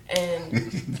 Fedbook and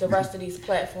the rest of these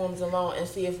platforms alone, and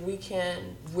see if we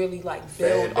can really like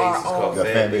build our own The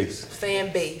Fanbase.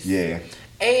 fan base. Yeah.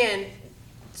 And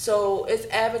so it's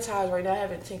advertised right now. I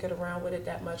haven't tinkered around with it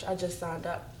that much. I just signed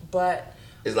up, but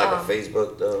It's like a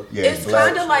Facebook though. Yeah, it's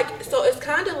black. kind of like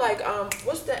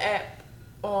what's the app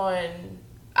on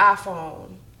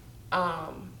iPhone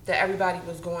that everybody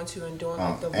was going to and doing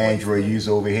like the voice Android thing?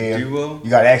 user over here. Duo? You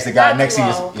gotta ask the guy Not next to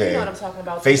you. Duo. Yeah. You know what I'm talking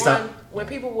about. FaceTime? The one when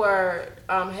people were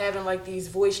having like these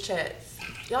voice chats.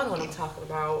 Y'all know what I'm talking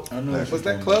about. I know. Was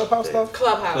that Clubhouse stuff?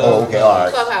 Clubhouse. Oh, okay, all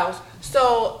right. Clubhouse.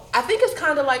 So I think it's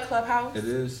kind of like Clubhouse. It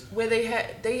is. Where they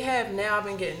have now. I've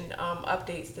been getting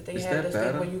updates that they Is have that this thing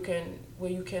better? where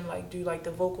you can like do like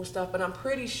the vocal stuff. But I'm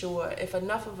pretty sure if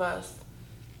enough of us,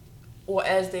 or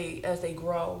as they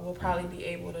grow, we'll probably be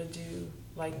able to do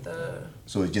like the.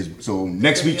 So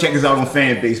next week check us out on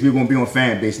Fanbase. We're gonna be on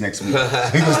Fanbase next week.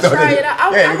 I'll try it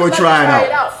out. Yeah, we're gonna try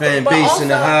it out. Fan But base in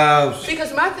the also, house.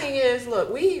 Because my thing is, look,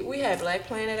 we had Black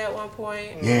Planet at one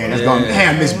point. Yeah, that's gonna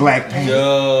damn Miss Black Panther.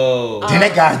 Yo. Then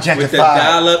that guy's gentrified. With the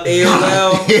dial-up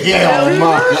AOL. Yeah, oh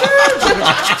my.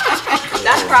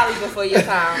 That's probably before your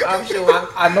time, I'm sure.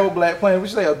 I know Black Planet. What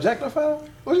you say? Objectify?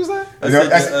 What you say?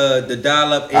 I said the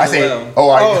dial-up AOL. I say,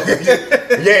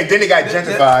 yeah. Then they got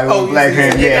gentrified on Black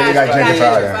Panther. Yeah, they got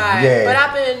gentrified. Yeah. But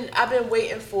I've been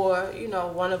waiting for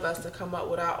one of us to come up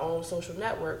with our own social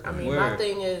network. I mean, my Word.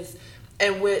 thing is,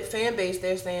 And with fan base,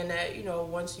 they're saying that, you know,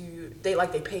 once they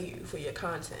pay you for your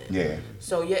content. Yeah.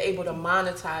 So you're able to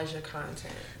monetize your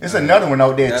content. There's another one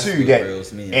out there That's too what that,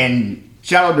 reels me in. and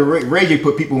shout out to Ray J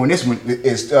put people on this one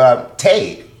is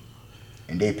Tag,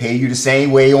 and they pay you the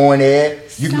same way on there.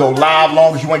 You can go live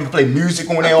long as you want. You can play music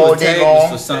on there all day For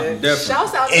long. something different.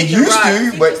 Shouts out to It used Gerard,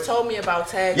 to, he but- just told me about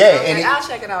Tag. Yeah, I was and like, it- I'll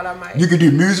check it out. I might. You can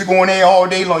do music on there all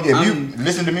day long. Yeah, if you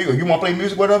listen to music or you want to play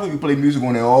music, whatever, you play music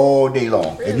on there all day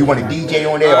long. If you want to DJ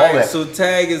on there, all Alright, that. so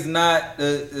Tag is not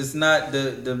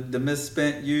the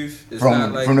misspent youth. It's From-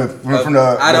 not like from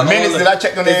the out of minutes all that I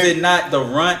checked on there- Is it not the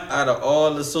runt out of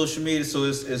all the social media? So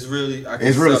it's really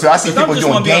It's really so. I see people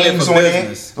doing games on there.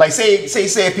 business. Like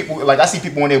say people like I see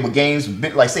people on there with games.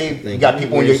 Like say you got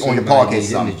people on your podcast. or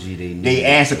something. They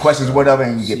answer questions or whatever,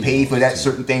 and you get paid for that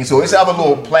certain thing. So it's other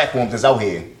little platforms that's out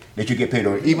here that you get paid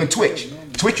on. Even Twitch.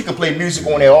 Twitch, you can play music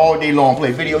on there all day long.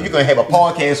 Play video. You can have a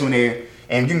podcast on there,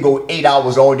 and you can go 8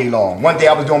 hours all day long. One day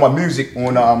I was doing my music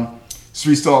on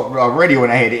Street Talk Radio,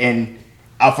 and I had it, and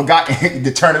I forgot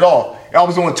to turn it off. I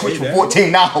was on Twitch for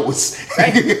 14 hours.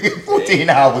 14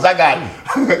 hours. I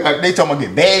got, they told me I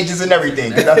get badges and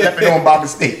everything because I left it on by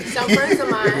mistake. Some friends of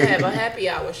mine have a happy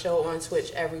hour show on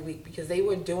Twitch every week because they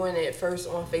were doing it first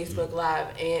on Facebook Live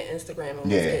and Instagram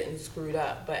and was getting screwed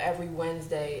up. But every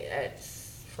Wednesday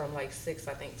from like 6,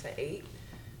 I think, to 8,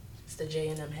 it's the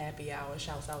J&M happy hour.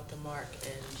 Shouts out to Mark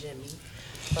and Jimmy.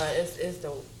 But it's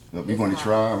dope. Look, we're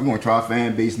gonna try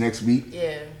fan base next week.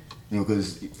 Yeah. You know,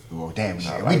 because, we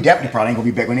definitely probably ain't gonna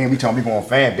be back on there. We talking people on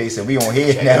fan base and we on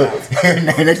here now.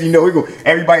 Next thing you know,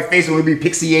 everybody's face will be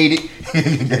pixelated.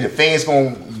 The fans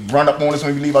gonna run up on us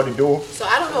when we leave out the door. So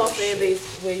I don't know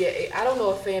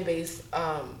if fan base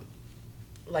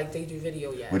like they do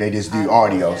video yet. Well, they just do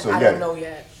audio. So I yeah. don't know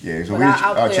yet. Yeah, so But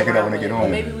I'll play check it out around when I with get it. home.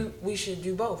 But maybe we should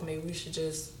do both. Maybe we should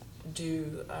just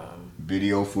do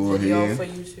Video for video here. for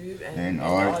YouTube And and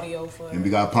art. audio for. And we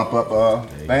gotta pump up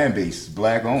fan base,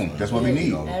 black owned. That's what we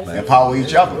need. Absolutely. Empower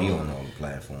each other. Be on all the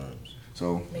platforms.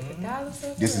 So Make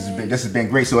 $1 this has been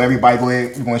great. So everybody go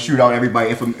ahead. We're gonna shoot out everybody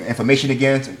information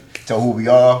again. Tell who we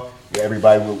are.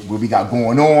 Everybody what we got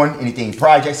going on. Anything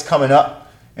projects coming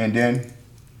up, and then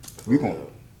we're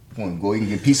gonna go ahead and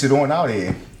get piece it on out of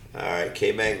here. Alright,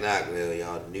 K-Mac Knoxville,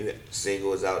 y'all. The new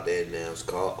single is out there now. It's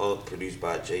called Unk, produced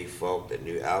by J Funk. The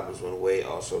new album's on the way.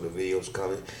 Also, the video's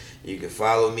coming. You can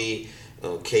follow me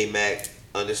on K-Mac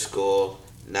 _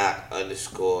 Knock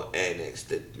 _ Annex.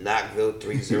 The Knoxville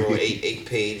 3088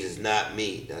 page is not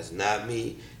me. That's not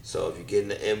me. So if you get in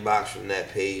the inbox from that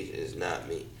page, it's not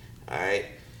me. Alright?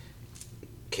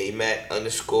 K-Mac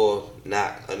 _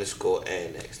 Knock _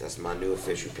 Annex. That's my new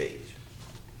official page.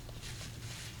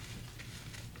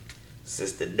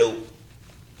 Sister Dope.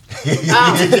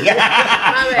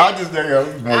 I'm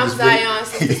I'm Zion,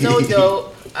 Sister So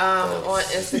Dope, on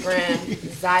Instagram.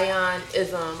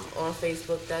 Zionism on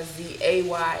Facebook. That's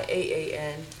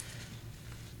ZAYAAN.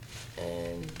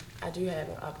 And I do have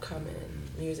an upcoming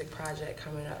music project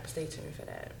coming up. Stay tuned for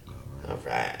that. All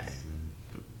right.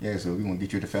 Yeah, so we're gonna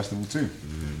get you at the festival too.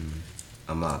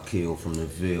 I'm out Kill from the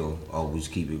Ville. Always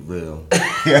keep it real.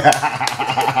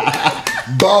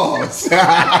 Boss.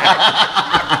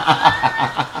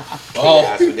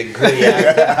 That's with the gritty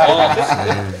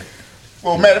eyes.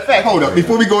 Well, matter of fact, hold up.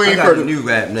 Before we go any I got further, a new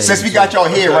rap name. since we got y'all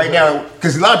here right now,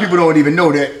 because a lot of people don't even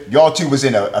know that y'all two was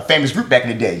in a famous group back in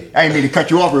the day. I ain't mean to cut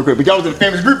you off real quick, but y'all was in a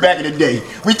famous group back in the day.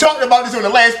 We talked about this on the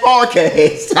last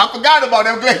podcast. I forgot about it.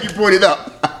 I'm glad you brought it up.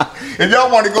 If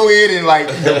y'all want to go ahead and like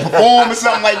perform or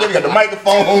something like that, we got the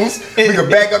microphones. We can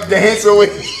back up the hands so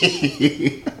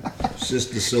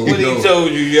Sister So What he Dope.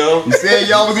 told you, yo? You said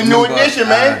y'all was in New Remember, Edition,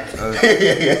 man.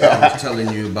 I was telling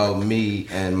you about me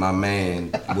and my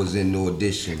man was in New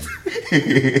Edition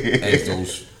as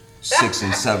those 6th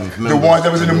and 7th members. The ones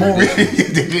that was in the of New movie,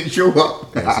 Edition. they didn't show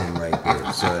up. That's him right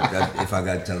there. So if I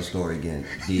got to tell the story again,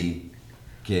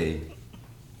 DK,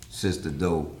 Sister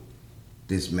Dope,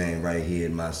 this man right here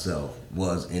and myself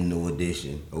was in New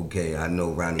Edition. Okay, I know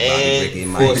Ronnie Bobby Ricky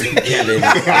and Mike Kevin.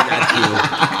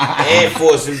 And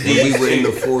for some When we were in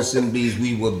the D. 4 assemblies,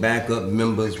 we were backup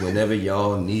members. Whenever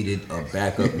y'all needed a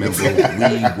backup member, we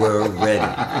were ready.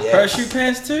 Parachute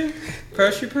pants too?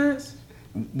 Parachute pants?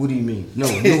 What do you mean? No,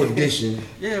 New Edition.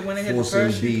 Yeah, when they had the 4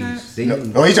 parachute pants. assemblies. They No,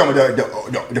 didn't. no, he's talking about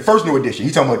the first New Edition.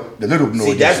 He's talking about the little New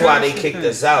See, Edition. that's why they kicked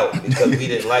us out, because we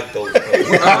didn't like those. Oh,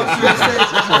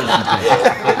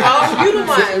 you the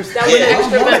ones that was the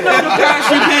extra member.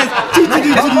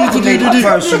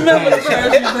 Remember the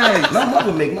parachute pants? My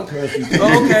mother make my parachute.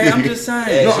 Okay, I'm just saying.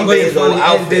 Yeah, No, she I'm made making his own funny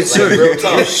outfit, outfit like real shirt.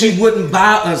 talk. She wouldn't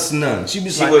buy us none. She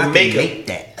was She like, would I can make 'em. make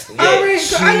that.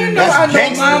 I know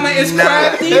gangster. Mama is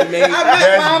crafty. I met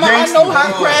That's Mama. I gangster. know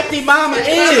how crafty Mama is.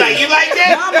 You like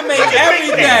that? Mama make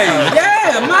everything.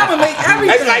 Yeah, Mama make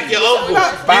everything. That's like your uncle.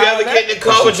 You ever get in the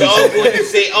car with your uncle and you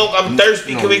say, "Uncle, I'm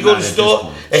thirsty. Can we go to the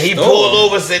store?" And he pulled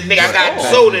over and said, "Nigga, I got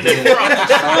soda in the trunk."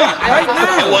 Right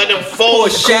now. One of them foam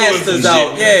coolers Shastas and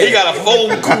out, shit. yeah. He got a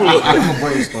foam cooler.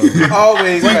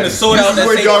 Always Bring the ready. soda out that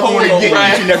Where say y'all going to cola. get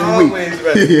each and every week? Always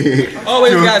ready.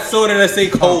 Always got soda that say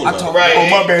cola. Right. Oh,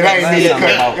 my bad. I ain't mean to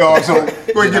cut. Yo, so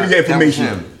go ahead and give me your information.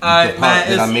 Alright, man,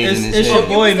 it's your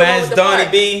boy, man. It's Donnie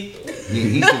B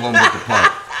He's the one with the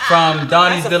part. from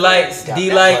Donnie's Delights,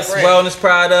 Delights Wellness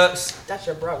Products. That's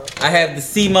your brother. I have the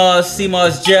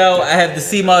CMOS gel. I have the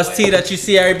CMOS tea that you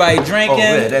see everybody drinking.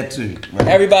 Oh, yeah, that too. Right.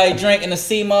 Everybody drinking the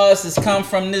CMOS has come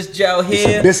from this gel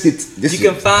here. Biscuits. This You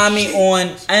can find me on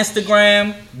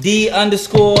Instagram,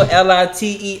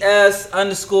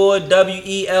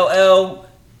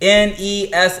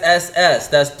 D_LITES_WELLNESSS.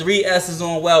 That's 3 S's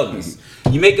on wellness.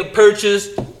 You make a purchase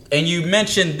and you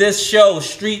mention this show,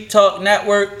 Street Talk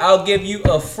Network, I'll give you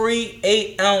a free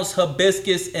 8-ounce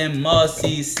hibiscus and moss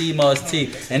seed CMOS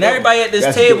tea. And everybody at this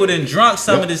That's table good. done drunk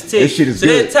some of this tea. This shit is so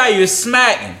they'll good. tell you it's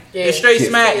smacking. Yeah, It's straight shit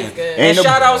smacking. is good. And Ain't no-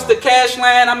 shout outs to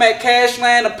Cashland. I'm at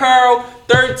Cashland Apparel,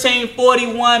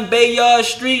 1341 Bayard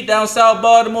Street, down South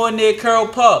Baltimore near Curl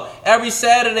Park. Every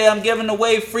Saturday, I'm giving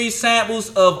away free samples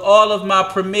of all of my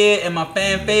premiere and my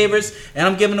fan favorites, and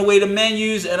I'm giving away the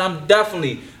menus. And I'm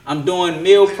doing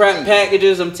meal prep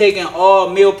packages. I'm taking all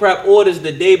meal prep orders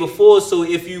the day before. So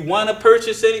if you want to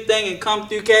purchase anything and come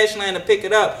through Cashland to pick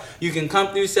it up, you can come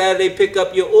through Saturday, pick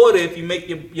up your order if you make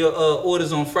your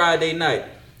orders on Friday night.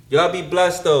 Y'all be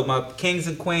blessed though, my kings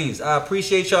and queens. I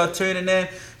appreciate y'all tuning in.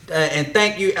 And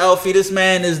thank you, Alfie. This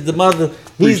man is the mother.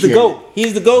 He's Appreciate the GOAT.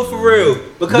 He's the GOAT for real.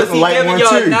 Because Looking he like giving one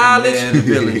y'all too. knowledge. Man, the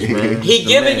village, man. He The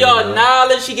giving man, y'all man.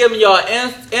 knowledge. He giving y'all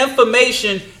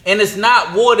information, and it's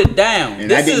not watered down. And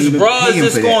I This didn't is even raw pay as him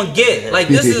it's for gonna that. get. Like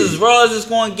this is as raw as it's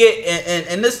gonna get.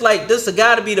 And this has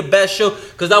got to be the best show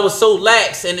because I was so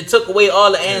lax and it took away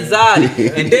all the anxiety.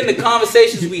 And then the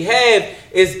conversations we have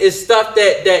is stuff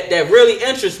that really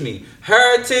interests me.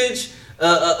 Heritage.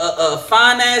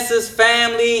 Finances,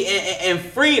 family, and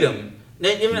freedom,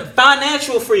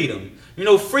 financial freedom.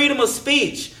 Freedom of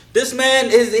speech. This man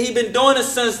he been doing it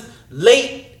since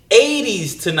late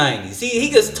 80s to 90s. He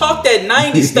just talk that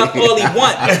 90s stuff all he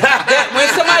want. When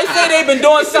somebody say they've been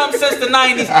doing something since the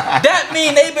 90s, that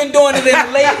mean they've been doing it in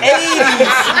the late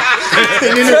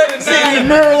 80s. See the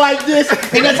mirror like this.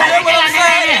 And that's how What I'm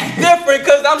saying is different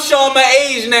because I'm showing my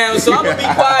age now, so I'm gonna be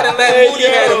quiet and let Moody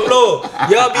have the floor.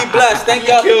 Y'all be blessed. Thank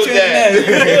y'all for tuning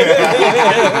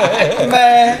in.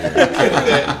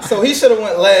 Man. So he should have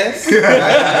went last.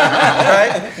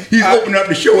 Right? He's opening up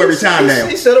the show every time now.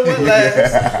 He should have went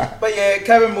last. But yeah,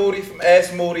 Kevin Moody from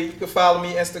Ask Moody. You can follow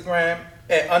me Instagram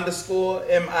at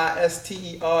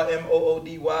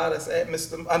 _MISTERMOODY. That's at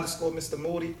Mr.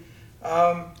 Moody.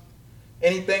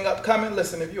 Anything upcoming?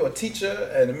 Listen, if you're a teacher,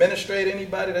 an administrator,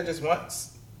 anybody that just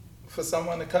wants for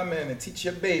someone to come in and teach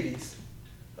your babies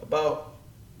about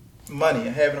money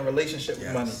and having a relationship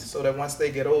with money, so that once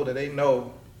they get older, they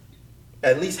know,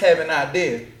 at least have an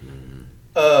idea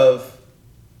of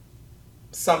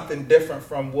something different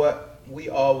from what we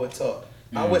all were taught.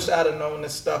 I wish I'd have known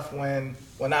this stuff when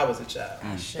I was a child.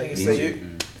 Like you say,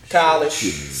 college,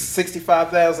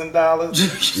 $65,000.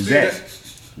 Exactly.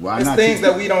 Why It's not things teach-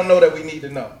 that we don't know that we need to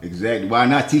know. Exactly. Why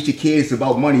not teach your kids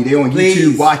about money? They on Please.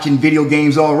 YouTube watching video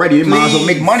games already. They might as well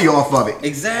make Please. money off of it.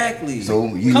 Exactly.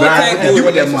 So you Contact might as well do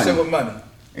with that Relationship money. with money.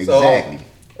 Exactly.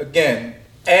 So again,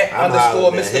 at I'm _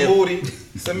 hollering at Mr. him. Moody,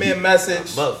 send me a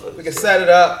message. Motherfucker. We can set it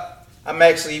up. I'm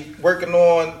actually working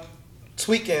on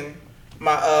tweaking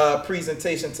my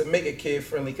presentation to make it kid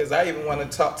friendly because I even want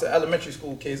to talk to elementary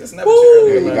school kids. It's never too early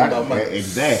Yeah, to you learn got about money.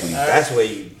 exactly. That's where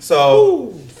you.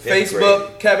 So Fifth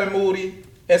Facebook, Kevin Moody,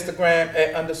 Instagram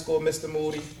at _ Mr.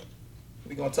 Moody.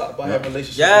 We're gonna talk about having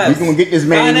relationships. Yes. We gonna get this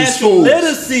man in these Financial schools.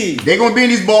 literacy. They're gonna be in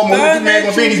these Baltimore. This man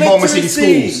gonna be in these Baltimore City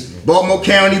Literacy. schools. Baltimore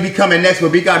County be coming next,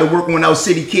 but we got to work on our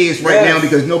city kids right Yes. now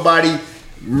because nobody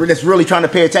that's really trying to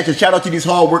pay attention. Shout out to these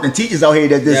hard-working teachers out here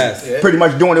that just Yes. pretty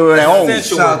much doing it on their own.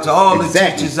 Essential. Shout out to all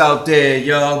Exactly. the teachers out there,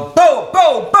 y'all. Bo,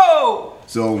 bo, bo.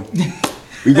 So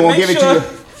we gonna Make give it sure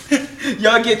to you.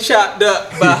 y'all get chopped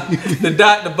up by the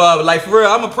Dr. Barber. Like for real,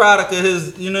 I'm a product of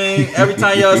his. You know what I mean? Every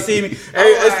time y'all see me,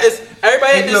 it's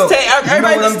everybody at Hey, yo, this you know everybody what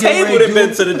at I'm this getting table ready have to been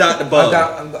do? to the Dr.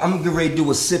 Barber. I'm getting ready to do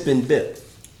a sipping bit.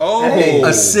 Oh,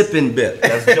 A sipping bit.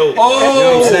 That's dope. You know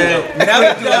what I'm saying?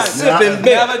 never done. Sipping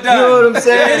bit. Never done. You know what I'm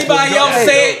saying? Anybody else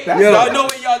say it? Yo. Y'all know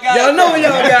where y'all y'all got Y'all it know from.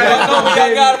 y'all got it Y'all know where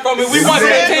y'all got it from. And we want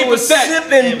 15%.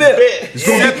 Sipping Bip. It's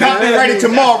gonna be copyrighted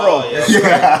tomorrow.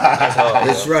 That's hard.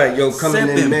 That's right, yo. Coming in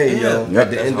Sipping May, yo. Bip.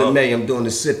 At the end of May, I'm doing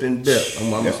the Sipping Bip. I'm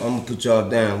gonna put y'all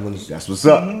down when it's. That's what's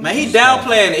up. Man, he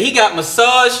downplaying it. He got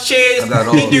massage chairs. I got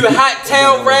all He do the- hot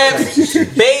tail wraps,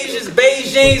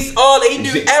 Beijings, all that. He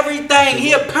do everything.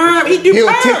 He a perm. He do He'll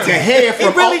perms. take the hair He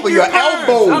from really off of do your perms.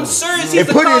 elbows I'm serious. and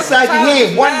put it inside your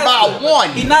head one by one.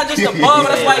 He's not just a barber.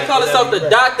 That's why he call himself the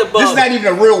Dr. Barber. This is not even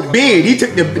a real beard. He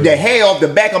took the hair off the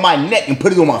back of my neck and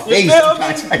put it on my face. feel me?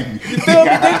 You feel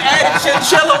me? They added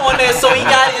chinchilla on there, so he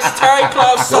got his terry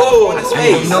cloth soap on his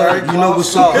face. You know what's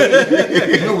so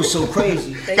crazy? You know what's so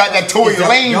crazy? Got that Tory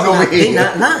Lanez Y'all over not, they here.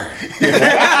 not lying.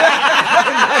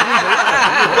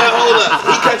 Now hold up.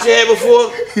 He cut your hair before?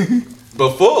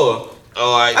 Before.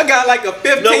 All right. I got like a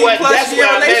 15 know what? plus That's year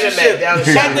where I met him relationship. at, down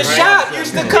the At the shop,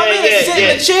 used to come in and sit in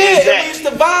the chair. And we used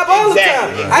to vibe all the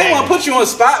time. I didn't want to put you on the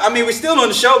spot. I mean, we still on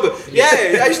the show, but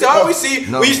yeah, I used to always see.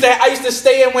 No. I used to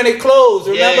stay in when it closed.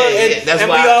 Remember? Yeah. That's and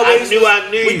why we always I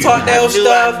knew we you. talked I that knew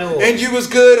stuff, I knew. and you was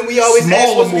good, and we always asked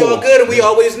Smaller was we all more. good, and we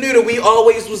always knew that we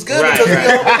always was good Right. because we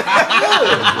always was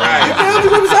good. You feel me?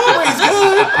 We was always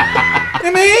good. I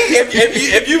mean,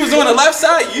 if you was on the left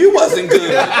side, you wasn't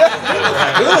good.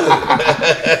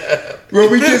 Well,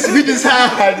 we just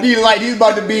hired D-Light. He's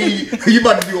about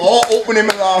to do all opening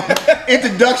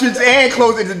introductions and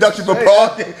closing introductions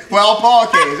for our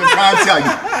podcast. I'm trying to tell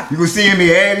you. You will see him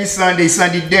here every Sunday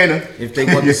dinner. If they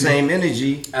want the same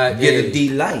energy, get yeah. a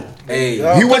D-Light. Hey, He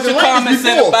put wasn't your like comments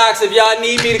this in the before. box if y'all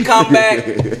need me to come back.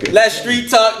 Let Street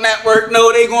Talk Network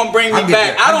know they gonna bring me I get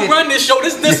back. the- I I don't get- run this show.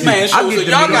 This man's I show. get So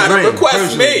the y'all nigga gotta ring, request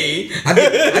personally. me. I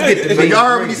get the So y'all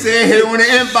heard what he said. Hit it on the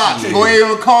inbox. Go ahead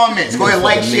on the comments. Go ahead,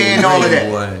 like, share, and all of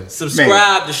that.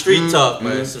 Subscribe to Street Talk,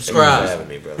 man. Subscribe. Having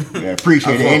me, brother. Yeah,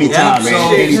 appreciate it anytime, man.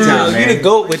 appreciate you. Anytime, You man. the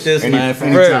goat with this, man. For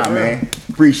Anytime, real. man.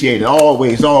 Appreciate it.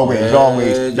 Always.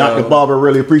 Yeah, Dr. yo. Barber,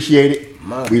 really appreciate it.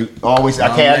 We always. I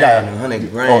can't. I got. 100 Oh,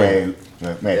 grand.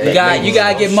 yeah. Man, You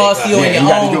gotta get Marcy on Yeah, your you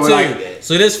gotta own do it too. like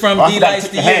So this from I D forgot to Lights tip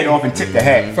to the hat you. off and tip the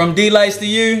hat. From D Lights to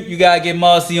you gotta get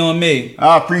Marcy on me.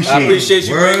 I appreciate I appreciate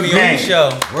you bringing me on man. the show.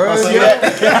 Word, See that?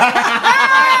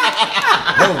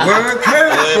 word,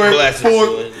 curve. Good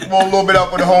blessings. Pour a little bit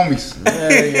up for the homies.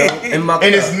 In my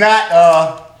And it's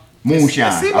not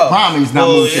moonshine. I promise it's not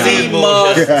moonshine.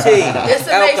 C-Mug tea. It's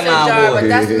a mason jar, but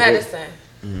that's medicine.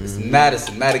 It's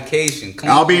medicine, medication.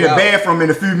 Clean I'll be in you the out. bathroom in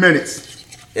a few minutes.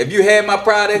 If you had my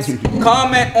products,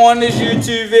 comment on this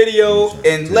YouTube video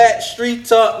and let Street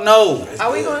Talk know.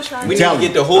 Are we gonna try? We need Tell to me.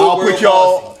 get the whole I'll world put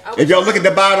y'all. If y'all look at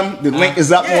the bottom, the link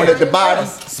is up on at the bottom.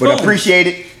 Spoon. But appreciate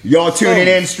it. Y'all tuning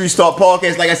in, Street Talk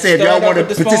Podcast. Like I said, if y'all Start want up to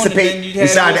with the spoon, and then participate you have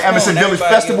inside the the Emerson spoon. Village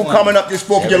Everybody Festival get one. coming up this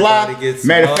 4th of July. Everybody gets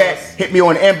Matter of mugs. fact, hit me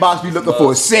on the inbox. We looking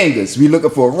for singers. We looking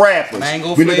for rappers.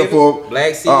 Mango We looking flavor, for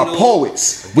black seed oil,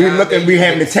 poets. We Down looking. there, We you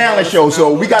having the get talent small show. So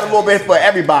amount we got a little bit for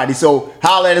everybody. So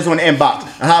holla at us on the inbox.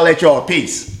 And holla at y'all.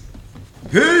 Peace.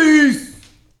 Peace.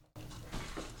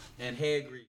 And hair grease.